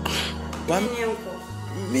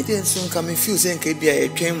me den soon come feel saying ke bia e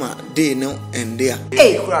twema day no and there.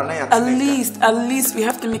 Hey, at least we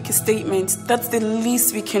have to make a statement. That's the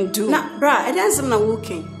least we can do. Nah, bruh, I didn't say I'm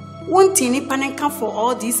working. One thing if I come for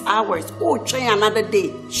all these hours. Oh, try another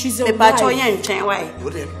day. She's a wife. Why?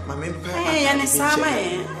 Hey, and it's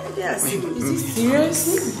Is he serious?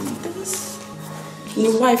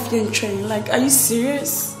 Your wife didn't train. Like, are you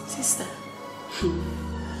serious? Sister.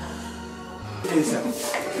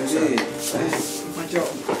 The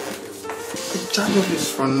charge of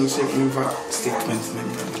this fund is a statement.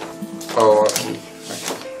 Oh, okay.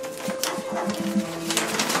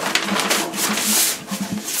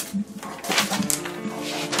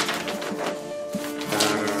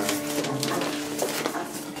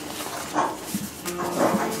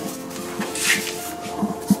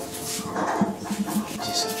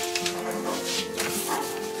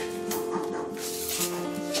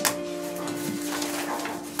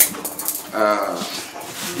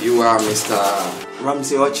 You are Mr.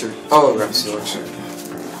 Ramsey Orchard. Oh, Ramsey Orchard.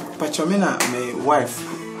 Pachomina, my wife.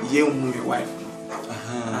 My wife.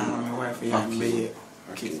 My wife, yeah,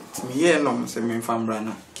 okay. Me, no, say me from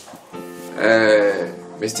Brana.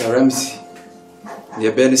 Mr. Ramsey,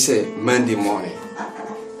 you better say Monday morning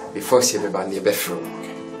before she be back in the bedroom.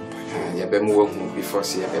 You better move before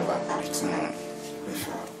she be back.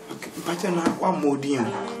 Okay, but one more deal.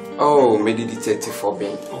 Oh, maybe detective for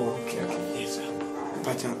being. Oh, okay. Yes, sir.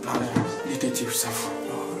 But detective stuff.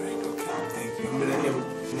 All right, okay. Thank you.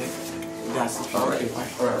 That's it. All right.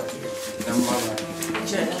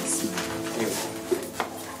 Yes.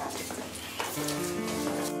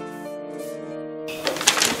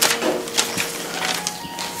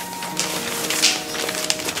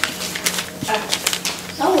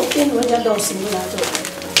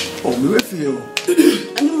 Oh, we will feel.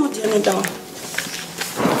 I know what you're down.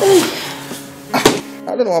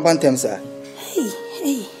 I don't know about them, sir.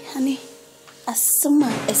 Hey, honey. Asama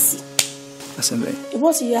esi. Asama. It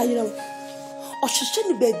was you know. O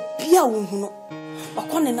shisheni be bia wo hu no.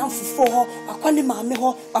 Akwane na mfufo ho, akwane maame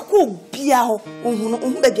ho, akwa bia ho, hu no,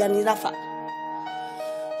 hu be bia ni rafa.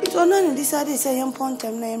 It was not decided say yam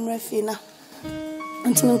pontem na yam refi na.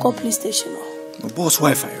 Until go police station. No boss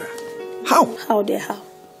Wi-Fi. How? How they how?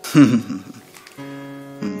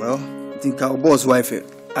 Well, I think our boss Wi-Fi.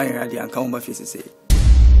 I already encounter my face say.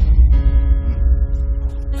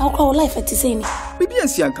 How call life at saying? Maybe I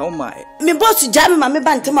see encounter my. Me boss to jam my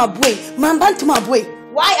bantam my boy. Man bantam my boy.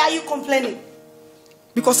 Why are you complaining?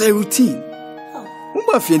 Because a routine. How? Who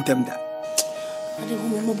ma fiend them that? I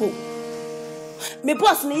don't remember. Me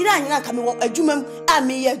boss ni ira nyina ka me wo adwuma a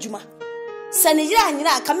me ye adwuma. Se ni ira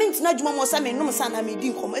nyina ka me ntina adwuma mo sa me no sa na me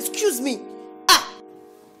di nkom. Excuse me.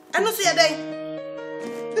 I no see a day.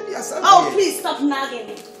 Oh, please stop nagging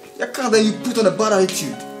me. You can't then you put on a bad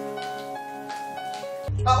attitude.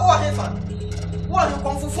 What are you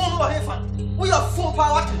going for phone? What are we are full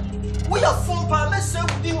power. We are full power. Let's say we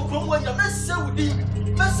deal with one. Let's say we deal.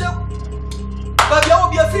 Let's say, but you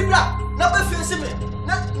will be a free black. Never face me.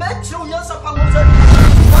 Let you answer power.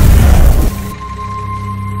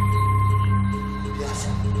 Yes.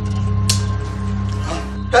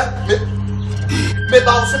 Me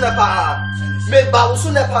bounce in the power. me ba wo so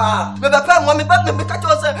ne pa me ba pa mo me ba me ka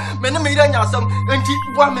cho se me ne me ira nya asam enti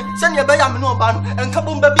bua me se ne be ya me no ba no enka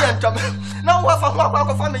bom ba bi entam na wo fa ho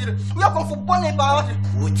akwa fa me ire wo akofo bone ba wa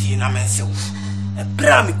wo ti na me se wo e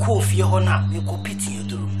bra me ko fie ho na me ko piti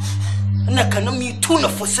eduru na kana me tu na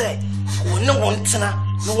fo se wo ne won tena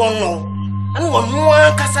no won no ani won no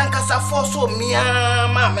kasa for so mia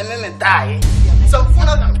ma me ne dai so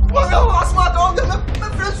funa wo yo asma do me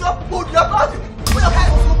friends so put ya ba we are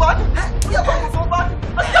going for bad we are going for bad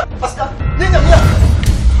pastor ninja mia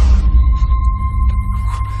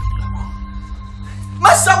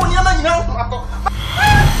massa wo nyama nyina ho akọ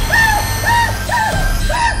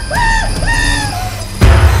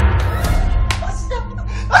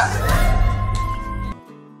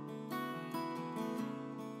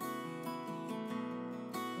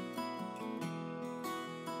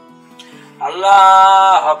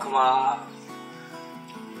Allah Akbar.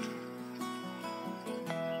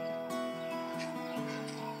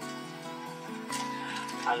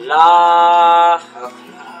 Allah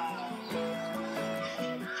Akbar.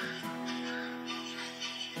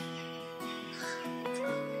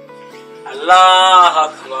 Allah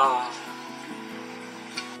Akbar.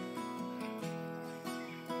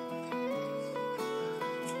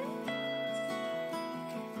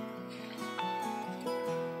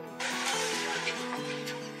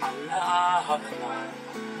 Allah Akbar.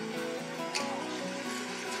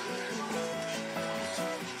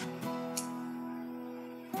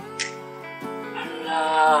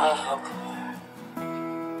 Allah Akbar.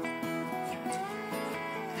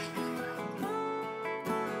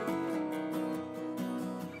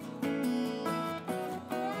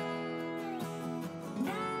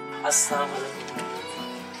 Assalamu alaikum.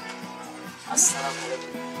 Assalamu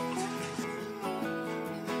alaikum.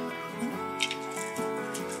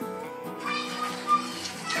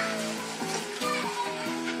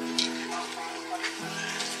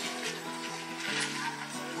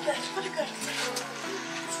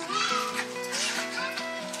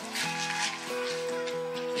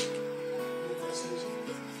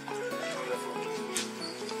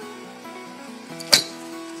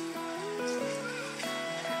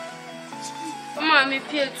 Me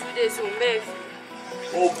pay 2 days on me.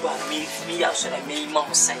 Oh, but me should I make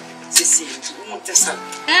mom say, Sissy, you want to son.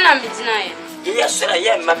 And I'm denying. Yes, sir, I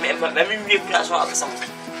am, my memory plus one of something.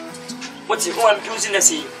 What's it going to using the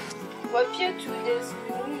sea? What pay 2 days?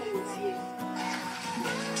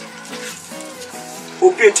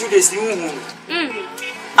 Oh, pay 2 days, you.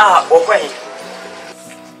 Ah, okay.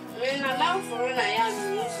 When I love for when I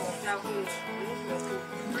am,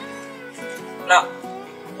 now,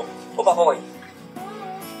 oh, boy.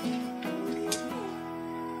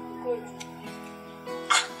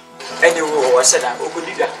 Anyway, I said, I could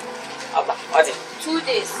do that. About 2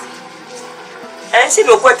 days. And see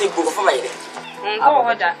no quite book for my day. Oh,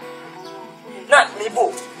 what that? Not me,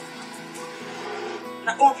 book.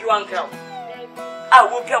 Now, hope you want to. I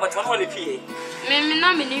will care about one PA. Maybe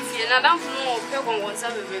not many fear, and I don't know if you want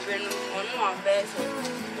some of it, one best.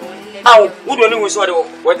 Oh, who don't know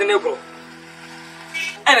what the negro.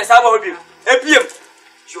 And as I will be a PM.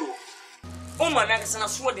 Sure. Oh, my magazine, I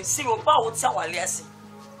swore the single power tower, yes.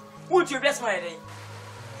 Would you bless my day?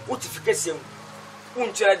 What if you get him?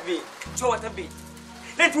 Won't you let me? So what a bit.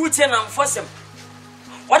 Let me tell them for some.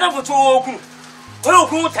 What about two open? Well,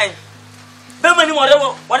 good time. No money,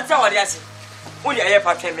 whatever, what tower, yes. Only I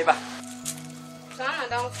ever came me back. Sana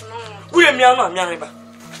down for no. William, me alone, Yaniba.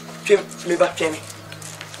 Pim, me back, Jamie.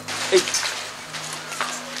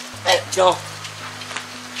 Hey, John.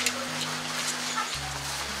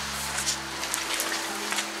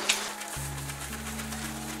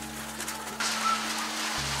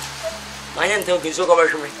 I am talking so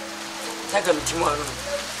about me. Take a tomorrow.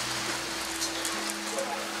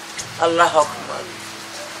 Allah Akbar.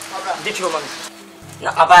 Did you man?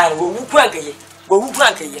 Now, Abba, who crank ye? Who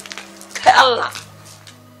crank ye? Allah.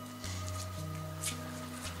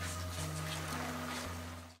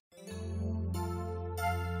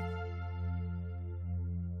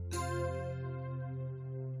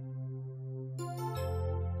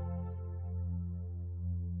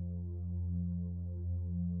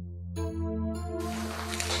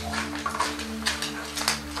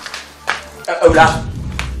 Ola.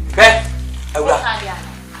 Hey, Ola.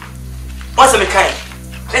 What's the kind?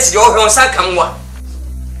 Let's go on Saka.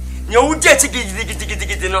 You get to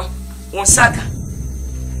get no on Saka.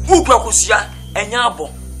 Who Krakusia and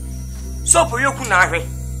Yabo. So for you could not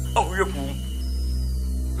oh, you could.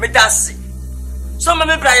 Medasi. Some of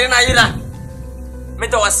me Brian Ayla.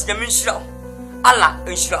 Medawas Yamin Allah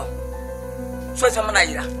and Shroud. So it's a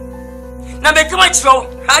manayra. Now make much show.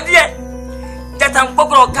 How dear. Jatan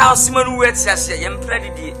Pokro cow simon words as I am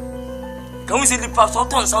pretty. Can we see the past or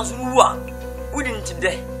tons of war? Wouldn't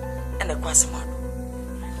today and a quasaman.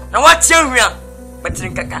 Now what's your real? But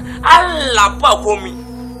Trinkaka, Allah Pacomi,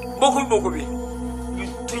 Bokubi. You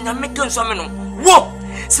do not make some. Whoa!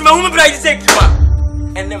 Simon Bright take you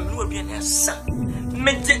and then will be an son.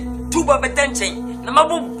 Make it 2 by attention.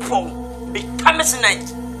 Namabu phone. Become a night.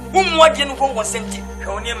 Whom what you was sent it.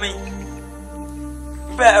 How near me?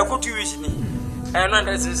 Bear go to use me. And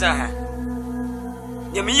under Zaha.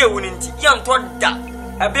 Yamia wouldn't young taught that.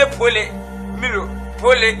 A beer pole, Milo,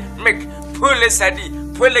 pole, make, pole sadi,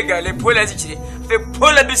 pole gale, pole zichi, the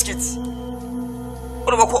pole biscuits.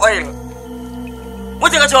 What about oil?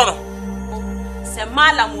 What you got on?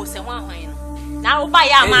 Semala mo se wan hwan no. Na wo ba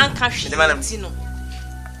ya man ka hwe. Ti no.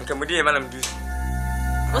 Nka mo di madam dus.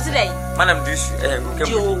 What's it? Madam dus nka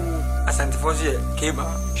Asante Fosu ye keba.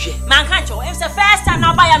 Hwe. Man ka cho. It's the first time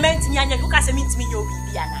na ba ya man timi anya luka se mintimi ye obi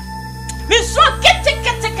bia na. Mi so kete.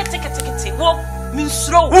 Wo mi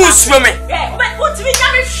sro. Who sro me? Eh, wo timi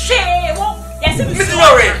nya me hwe. Wo. Yes mi sro. Mi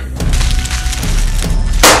worry.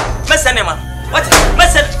 Mesane man. What?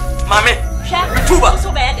 Mesane. Mame. Hwe. Tuba.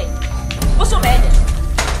 So bad. What's so bad?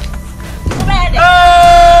 So bad.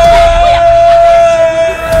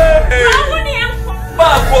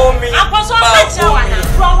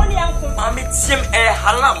 Mami tim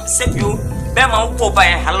halam sepio be ma wo ba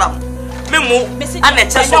halam memo ana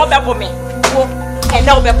cheso be bo me wo e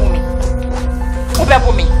na be bo me wo be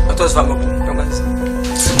bo me to so ba bo don't guys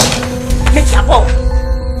me ya bo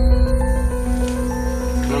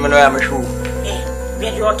no no ya me shu be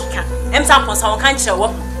yo kika em sa ponsa won kan kire wo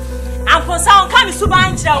amponsa won kan mi suba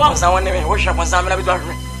an kire wo ponsa won ne me wo hwa ponsa me na bi do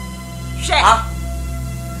hwe ha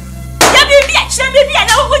ya bibia kire bibia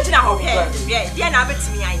na wo gina ho he dia na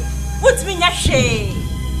betimi aye wotimi nya hwe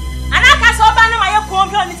anaka so ba na ma ye ko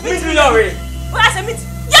ni timi no we wo ase mit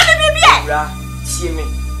ya bibia ra tie me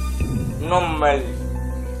normally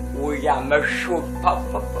wo ya me show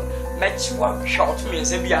papa match one shot me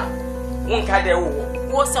se bia won ka de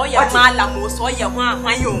wo so ye mala mo so ye ho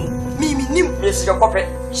ahwan yo mi nim me siga kope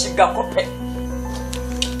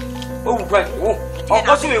o bu kwa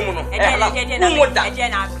o so we mu no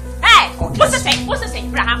na hey what's the say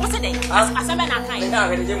bra what's the day asabe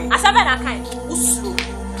na kan usuro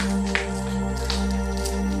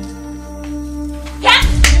ya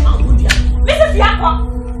Mr. Fiako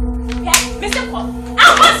ya Mr. Ko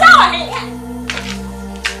what's our he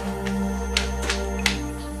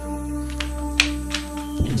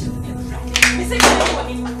Mr. Fiako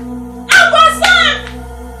ni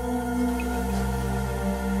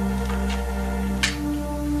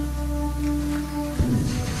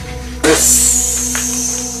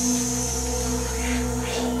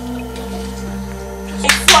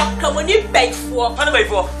Come you beg for. What beg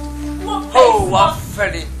for? Oh, what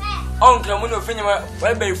Freddy? Uncle, when you finish,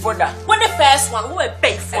 what beg for that? When the first one, we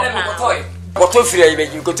beg for. What to free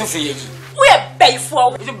you go to free. We beg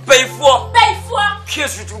for. You beg for. Beg for.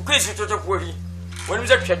 Kiss you to the body. When you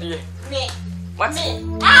said me. What? Me.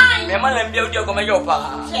 Me man and build your come your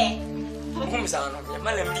pa. Whom's on me?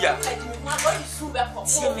 Man and dear.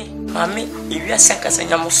 Mammy, if you are second and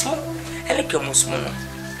Yamusmo, and a Kamusmo.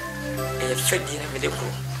 A Freddy and a medical.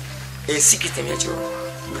 A secret amateur.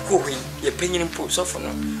 Because your opinion improves often.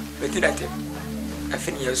 But that I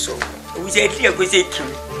think you're so. We say, dear, we say, kill.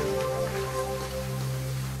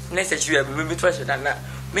 Next that you have maybe twice than that.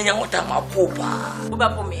 Me I want my papa.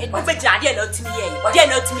 Oba me. Oba dia no to me. Dia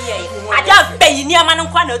no to me. I don't pay near man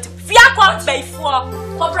kwa no to. Fiako pay for.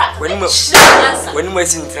 Cobra. When you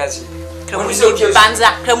was in transit. Banza,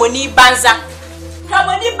 Cremoni Banza.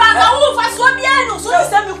 Cremoni Banza, who was so bien, so the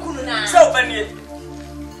same Kuna. So many.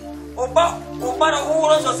 Oba, who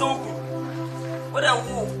was so good. What a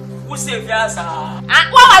who say Yasa?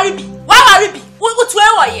 What are we? What are we? What's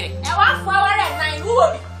where are you? I want 4 and 9 who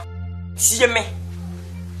will be. See me.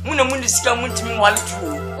 Muna Mundisca Muntim 1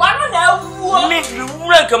 2. One now, make you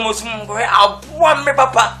rank a most I'll want me,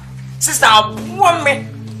 papa. Sister, I'll want me.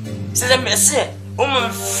 Says a messy.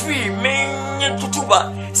 Woman free, man,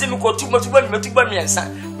 Kutuba. Say me go too much when me,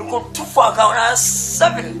 son. We go too far out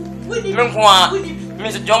 7. Meanwhile,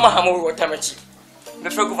 Mr. John Mahamo or Tamachi. The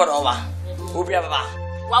Frog over over. Who be a bar.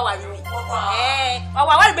 What are you? Eh,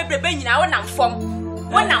 what will be bringing our now from?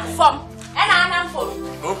 When I'm from, and I'm from.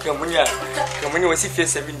 Okay, when you was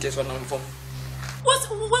 7 days when I'm from. What's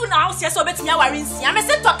now? Yes, so bet me our rinse. I'm a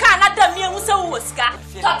set to car, not the mere who was car.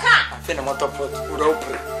 Toka. I feel a motor pot would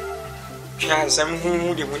open. Chance and who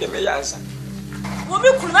would have made answer.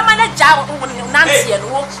 Woman could not manage job Nancy and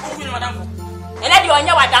walk. And then you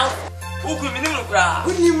are down. Uku minim no kra.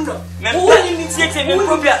 Unim no. Unim ni tie me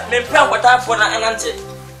probia me plan water for na anante.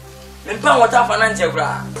 Me plan water for anante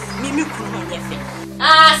kra. Me kunu no yefe.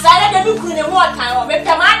 Ah, sare de me kunu ne mo tan o me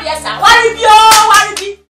pema de sa. Wari bio.